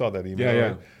 Right, you saw that email. Yeah,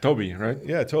 right? Toby, right?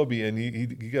 Yeah, Toby, and he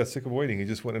got sick of waiting. He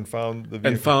just went and found the vehicle.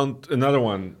 And found another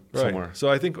one somewhere. So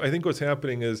I think what's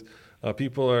happening is.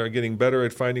 People are getting better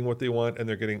at finding what they want, and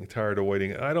they're getting tired of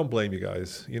waiting. I don't blame you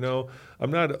guys. You know, I'm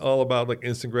not all about like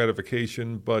instant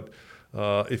gratification, but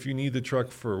if you need the truck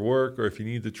for work or if you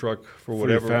need the truck for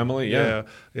whatever, your family,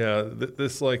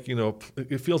 this like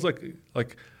it feels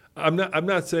like I'm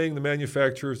not saying the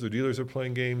manufacturers or dealers are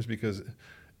playing games because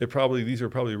these are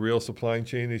probably real supply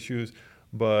chain issues,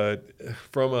 but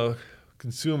from a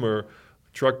consumer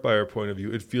truck buyer point of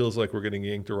view, it feels like we're getting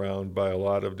yanked around by a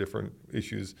lot of different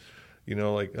issues. You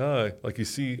know, like you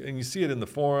see it in the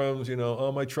forums. You know,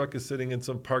 oh, my truck is sitting in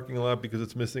some parking lot because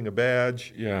it's missing a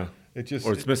badge. Yeah,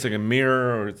 or it's missing a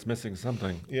mirror, or it's missing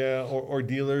something. Yeah, or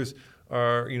dealers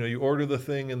are, you order the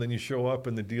thing and then you show up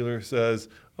and the dealer says,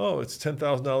 oh, it's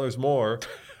 $10,000 more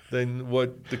than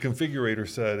what the configurator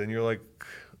said, and you're like,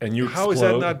 and you how explode. Is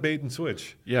that not bait and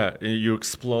switch? Yeah, you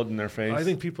explode in their face. I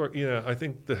think people are, I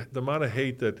think the amount of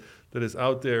hate that is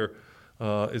out there.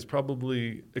 Is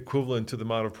probably equivalent to the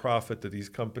amount of profit that these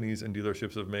companies and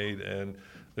dealerships have made. And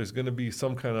there's going to be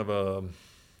some kind of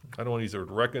I don't want to use the word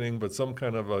reckoning, but some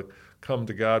kind of a come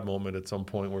to God moment at some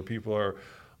point where people are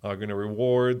going to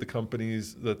reward the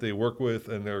companies that they work with,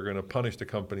 and they're going to punish the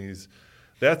companies.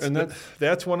 That's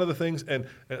one of the things. And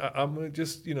I'm going to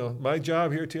just, my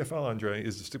job here at TFL, Andre,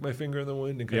 is to stick my finger in the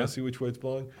wind and kind of see which way it's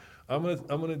blowing. I'm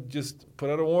gonna just put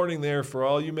out a warning there for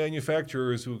all you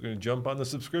manufacturers who are going to jump on the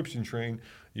subscription train.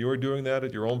 You are doing that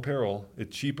at your own peril. It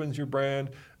cheapens your brand,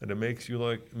 and it makes you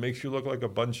look like a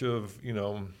bunch of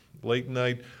late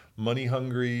night money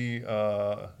hungry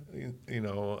what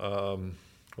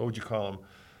would you call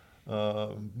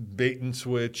them? Bait and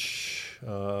switch.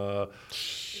 No,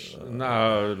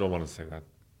 I don't want to say that.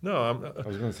 No, I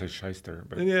was going to say shyster,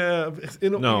 but no,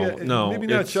 maybe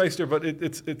not shyster, but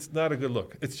it's not a good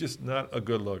look. It's just not a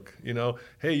good look.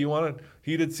 Hey, you want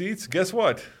heated seats? Guess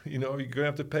what? You're gonna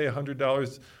have to pay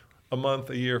 $100 a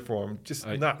month, a year for them.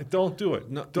 Don't do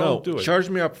it. Don't do it. Charge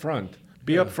me up front.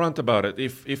 Be upfront about it.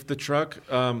 If the truck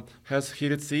has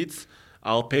heated seats,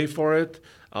 I'll pay for it.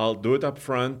 I'll do it up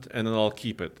front, and then I'll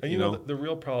keep it. And the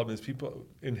real problem is people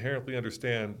inherently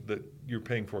understand that you're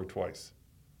paying for it twice.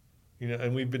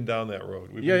 And we've been down that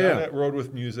road. We've been down that road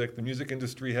with music. The music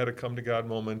industry had a come to God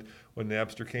moment when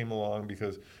Napster came along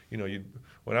because,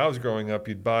 when I was growing up,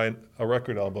 you'd buy a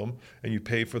record album and you'd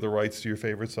pay for the rights to your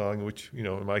favorite song, which,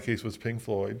 in my case was Pink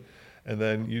Floyd. And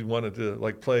then you wanted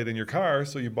to play it in your car,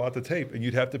 so you bought the tape, and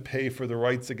you'd have to pay for the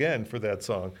rights again for that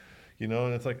song.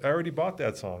 And it's like, I already bought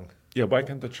that song. Yeah, why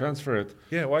can't I transfer it?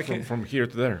 Yeah, why can't from here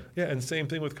to there? Yeah, and same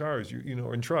thing with cars.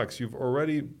 Or in trucks, you've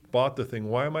already bought the thing.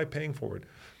 Why am I paying for it?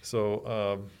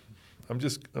 So I'm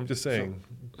just saying,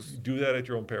 do that at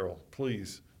your own peril,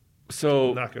 please.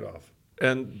 So knock it off.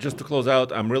 And just to close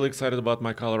out, I'm really excited about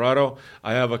my Colorado.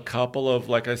 I have a couple of,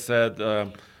 like I said,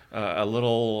 I'm a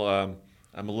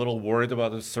little worried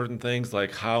about certain things,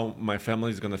 like how my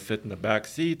family is going to fit in the back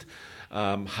seat,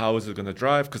 how is it going to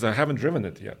drive, because I haven't driven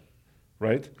it yet.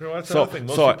 Right? No, that's another thing.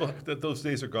 Most people, those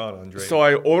days are gone, Andre. So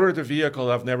I ordered a vehicle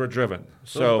I've never driven.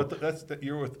 But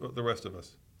you're with the rest of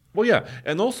us. Well, yeah.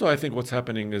 And also I think what's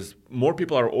happening is more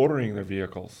people are ordering their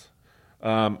vehicles.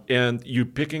 And you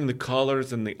picking the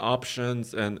colors and the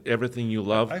options and everything you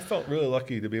love. I felt really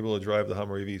lucky to be able to drive the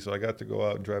Hummer EV, so I got to go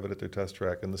out and drive it at their test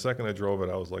track. And the second I drove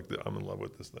it, I was like, I'm in love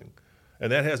with this thing.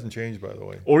 And that hasn't changed, by the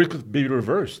way. Or it could be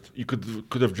reversed. You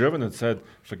could have driven and said,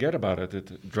 forget about it.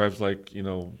 It drives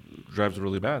drives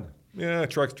really bad. Yeah,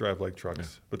 trucks drive like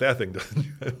trucks. But that thing doesn't.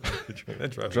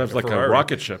 That drives like a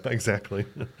rocket ship. Exactly.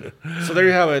 So there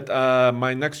you have it.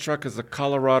 My next truck is a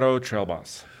Colorado Trail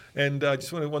Boss. And I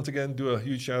just want to once again do a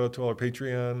huge shout out to all our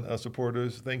Patreon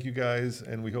supporters. Thank you guys,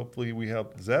 and hopefully we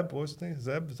help Zeb. What's his name?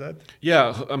 Zeb?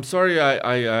 Yeah, I'm sorry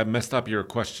I messed up your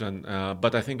question,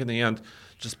 but I think in the end,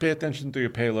 just pay attention to your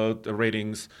payload, the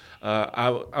ratings.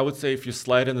 I would say if your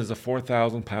slide-in is a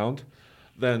 4,000 pound,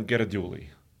 then get a dually.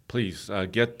 Please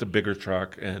get the bigger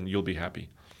truck, and you'll be happy.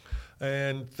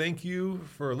 And thank you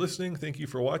for listening. Thank you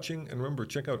for watching. And remember,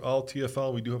 check out all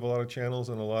TFL. We do have a lot of channels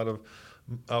and a lot of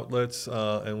outlets,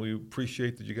 and we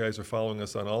appreciate that you guys are following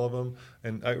us on all of them.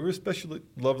 And I especially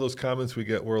love those comments we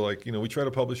get where, we try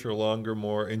to publish our longer,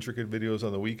 more intricate videos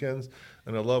on the weekends.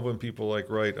 And I love when people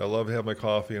write, I love to have my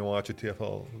coffee and watch a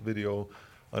TFL video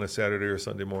on a Saturday or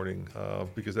Sunday morning,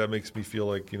 because that makes me feel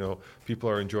like, people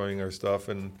are enjoying our stuff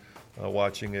and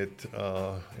watching it,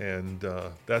 and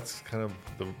that's kind of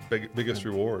the biggest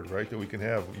reward, right, that we can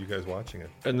have, you guys watching it.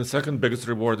 And the second biggest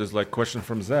reward is like question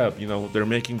from Zeb. They're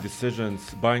making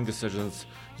buying decisions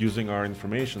using our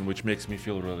information, which makes me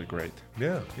feel really great.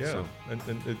 Yeah. So. And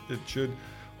it should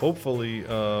hopefully,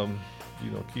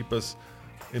 keep us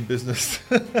in business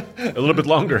a little bit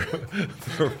longer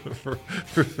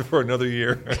for another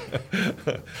year.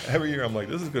 Every year I'm like,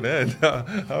 this is going to end.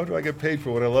 How do I get paid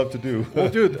for what I love to do? Well,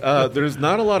 dude, there's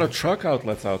not a lot of truck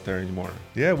outlets out there anymore.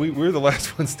 Yeah, we're the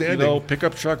last one standing.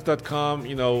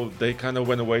 Pickuptrucks.com, they kind of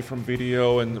went away from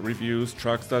video and reviews.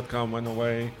 Trucks.com went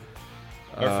away.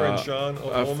 Our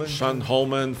friend Sean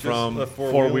Holman from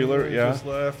Four Wheeler, just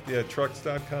left. Yeah,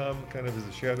 Trucks.com kind of is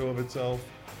a shadow of itself.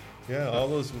 Yeah, all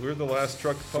those, we're the last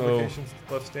truck publications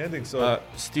left standing. So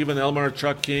Stephen Elmer,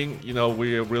 Truck King,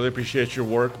 we really appreciate your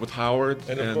work with Howard.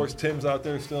 And of course, Tim's out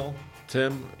there still.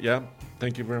 Tim, yeah,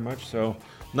 thank you very much. So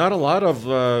not a lot of,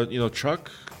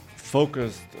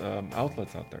 truck-focused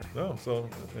outlets out there. No, so,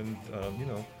 and,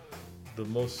 the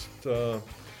most,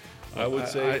 I would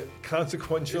say,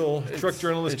 consequential truck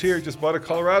journalist here just bought a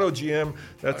Colorado GM.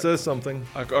 That says something.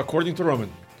 According to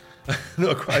Roman.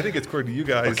 No, I think it's according to you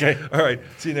guys. Okay. All right.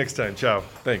 See you next time. Ciao.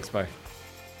 Thanks. Bye.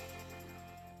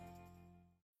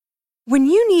 When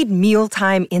you need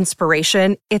mealtime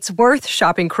inspiration, it's worth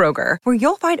shopping Kroger, where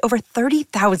you'll find over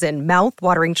 30,000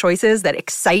 mouth-watering choices that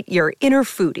excite your inner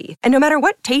foodie. And no matter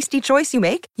what tasty choice you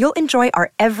make, you'll enjoy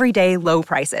our everyday low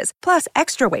prices, plus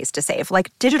extra ways to save,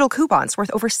 like digital coupons worth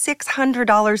over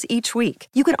 $600 each week.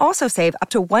 You can also save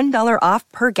up to $1 off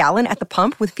per gallon at the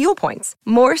pump with fuel points.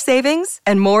 More savings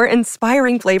and more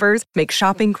inspiring flavors make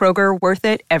shopping Kroger worth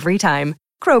it every time.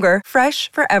 Kroger,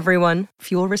 fresh for everyone.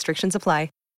 Fuel restrictions apply.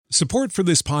 Support for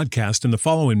this podcast and the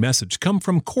following message come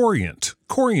from Corient.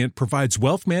 Corient provides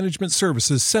wealth management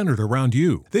services centered around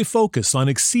you. They focus on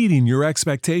exceeding your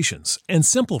expectations and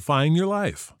simplifying your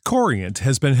life. Corient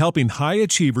has been helping high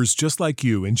achievers just like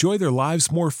you enjoy their lives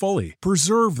more fully,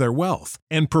 preserve their wealth,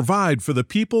 and provide for the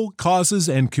people, causes,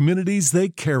 and communities they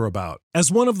care about. As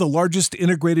one of the largest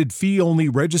integrated fee-only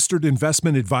registered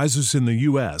investment advisors in the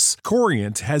U.S.,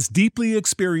 Corient has deeply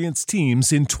experienced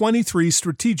teams in 23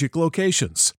 strategic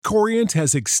locations. Corient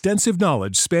has extensive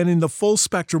knowledge spanning the full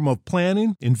spectrum of planning,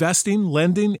 investing,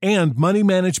 lending, and money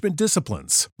management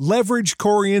disciplines. Leverage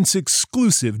Corient's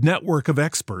exclusive network of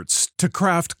experts to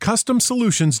craft custom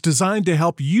solutions designed to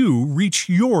help you reach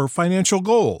your financial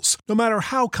goals, no matter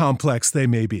how complex they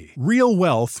may be. Real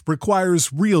wealth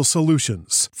requires real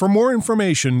solutions. For more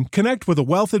information, connect with a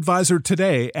wealth advisor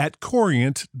today at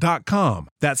Corient.com.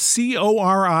 That's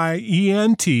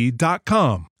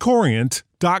Corient.com.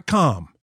 Corient.com.